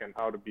back and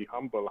how to be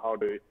humble, how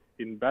to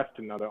invest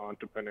in other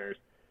entrepreneurs.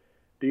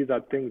 These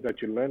are things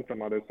that you learn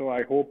from others. So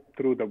I hope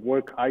through the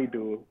work I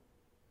do,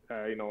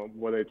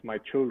 whether it's my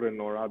children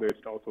or others,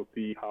 to also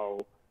see how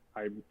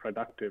I'm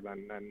productive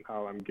and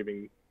how I'm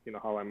giving,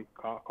 how I'm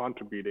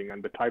contributing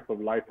and the type of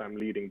life I'm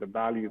leading, the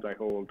values I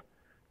hold.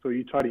 So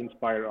you try to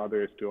inspire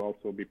others to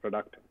also be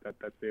productive.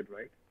 That's it,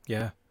 right?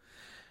 Yeah.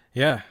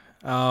 Yeah.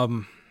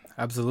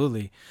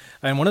 Absolutely.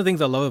 And one of the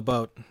things I love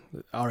about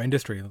our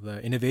industry,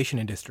 the innovation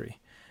industry,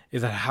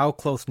 is that how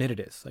close knit it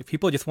is. Like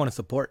people just want to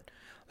support.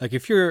 Like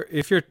if you're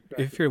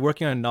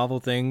working on novel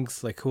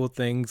things, like cool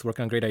things,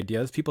 working on great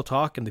ideas, people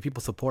talk and the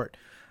people support.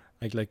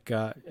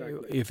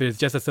 If it's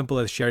just as simple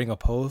as sharing a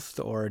post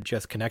or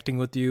just connecting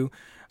with you,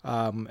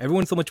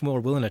 everyone's so much more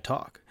willing to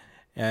talk.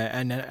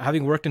 And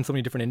having worked in so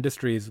many different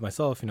industries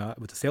myself,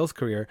 with the sales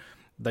career,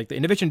 like the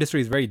innovation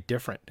industry is very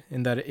different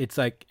in that it's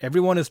like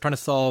everyone is trying to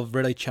solve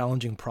really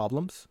challenging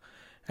problems,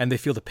 and they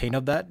feel the pain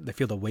of that, they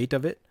feel the weight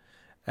of it,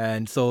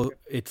 and so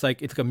it's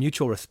like a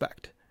mutual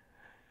respect,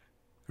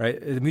 right?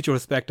 The mutual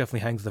respect definitely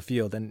hangs the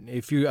field, and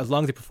as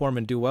long as you perform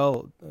and do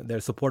well,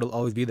 their support will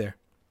always be there.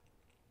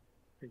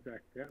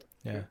 Exactly.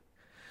 Yeah.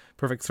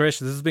 Perfect. Suresh,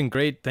 this has been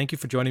great. Thank you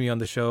for joining me on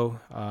the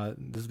show.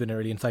 This has been a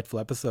really insightful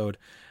episode.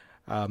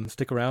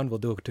 Stick around. We'll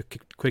do a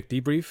quick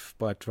debrief.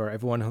 But for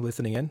everyone who's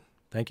listening in,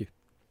 thank you.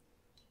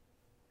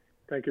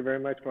 Thank you very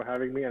much for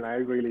having me. And I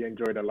really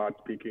enjoyed a lot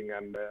speaking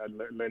and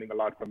learning a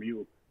lot from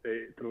you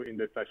through in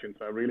this session.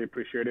 So I really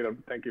appreciate it.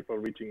 Thank you for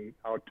reaching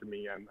out to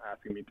me and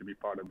asking me to be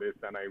part of this.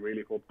 And I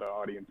really hope the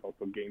audience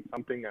also gained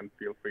something, and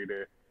feel free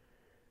to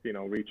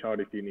reach out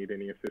if you need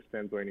any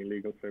assistance or any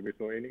legal service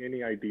or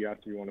any ideas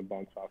you want to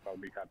bounce off. I'll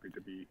be happy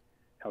to be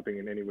helping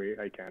in any way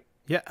I can.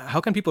 Yeah. How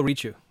can people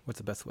reach you? What's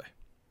the best way?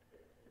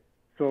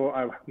 So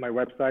my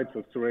website,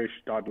 so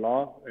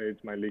suresh.law, is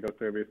my legal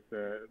service,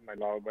 my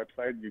law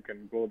website. You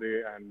can go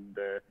there and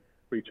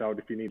reach out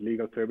if you need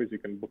legal service. You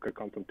can book a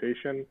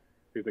consultation.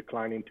 There's a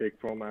client intake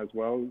form as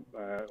well,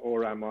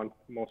 or I'm on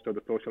most of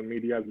the social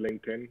medias.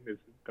 LinkedIn is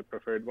the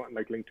preferred one,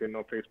 like LinkedIn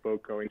or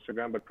Facebook or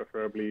Instagram, but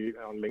preferably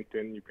on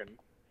LinkedIn you can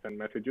send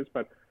messages.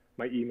 But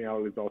my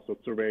email is also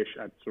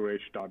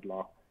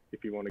suresh@suresh.law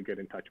if you want to get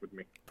in touch with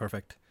me.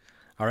 Perfect.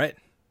 All right.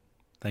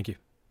 Thank you.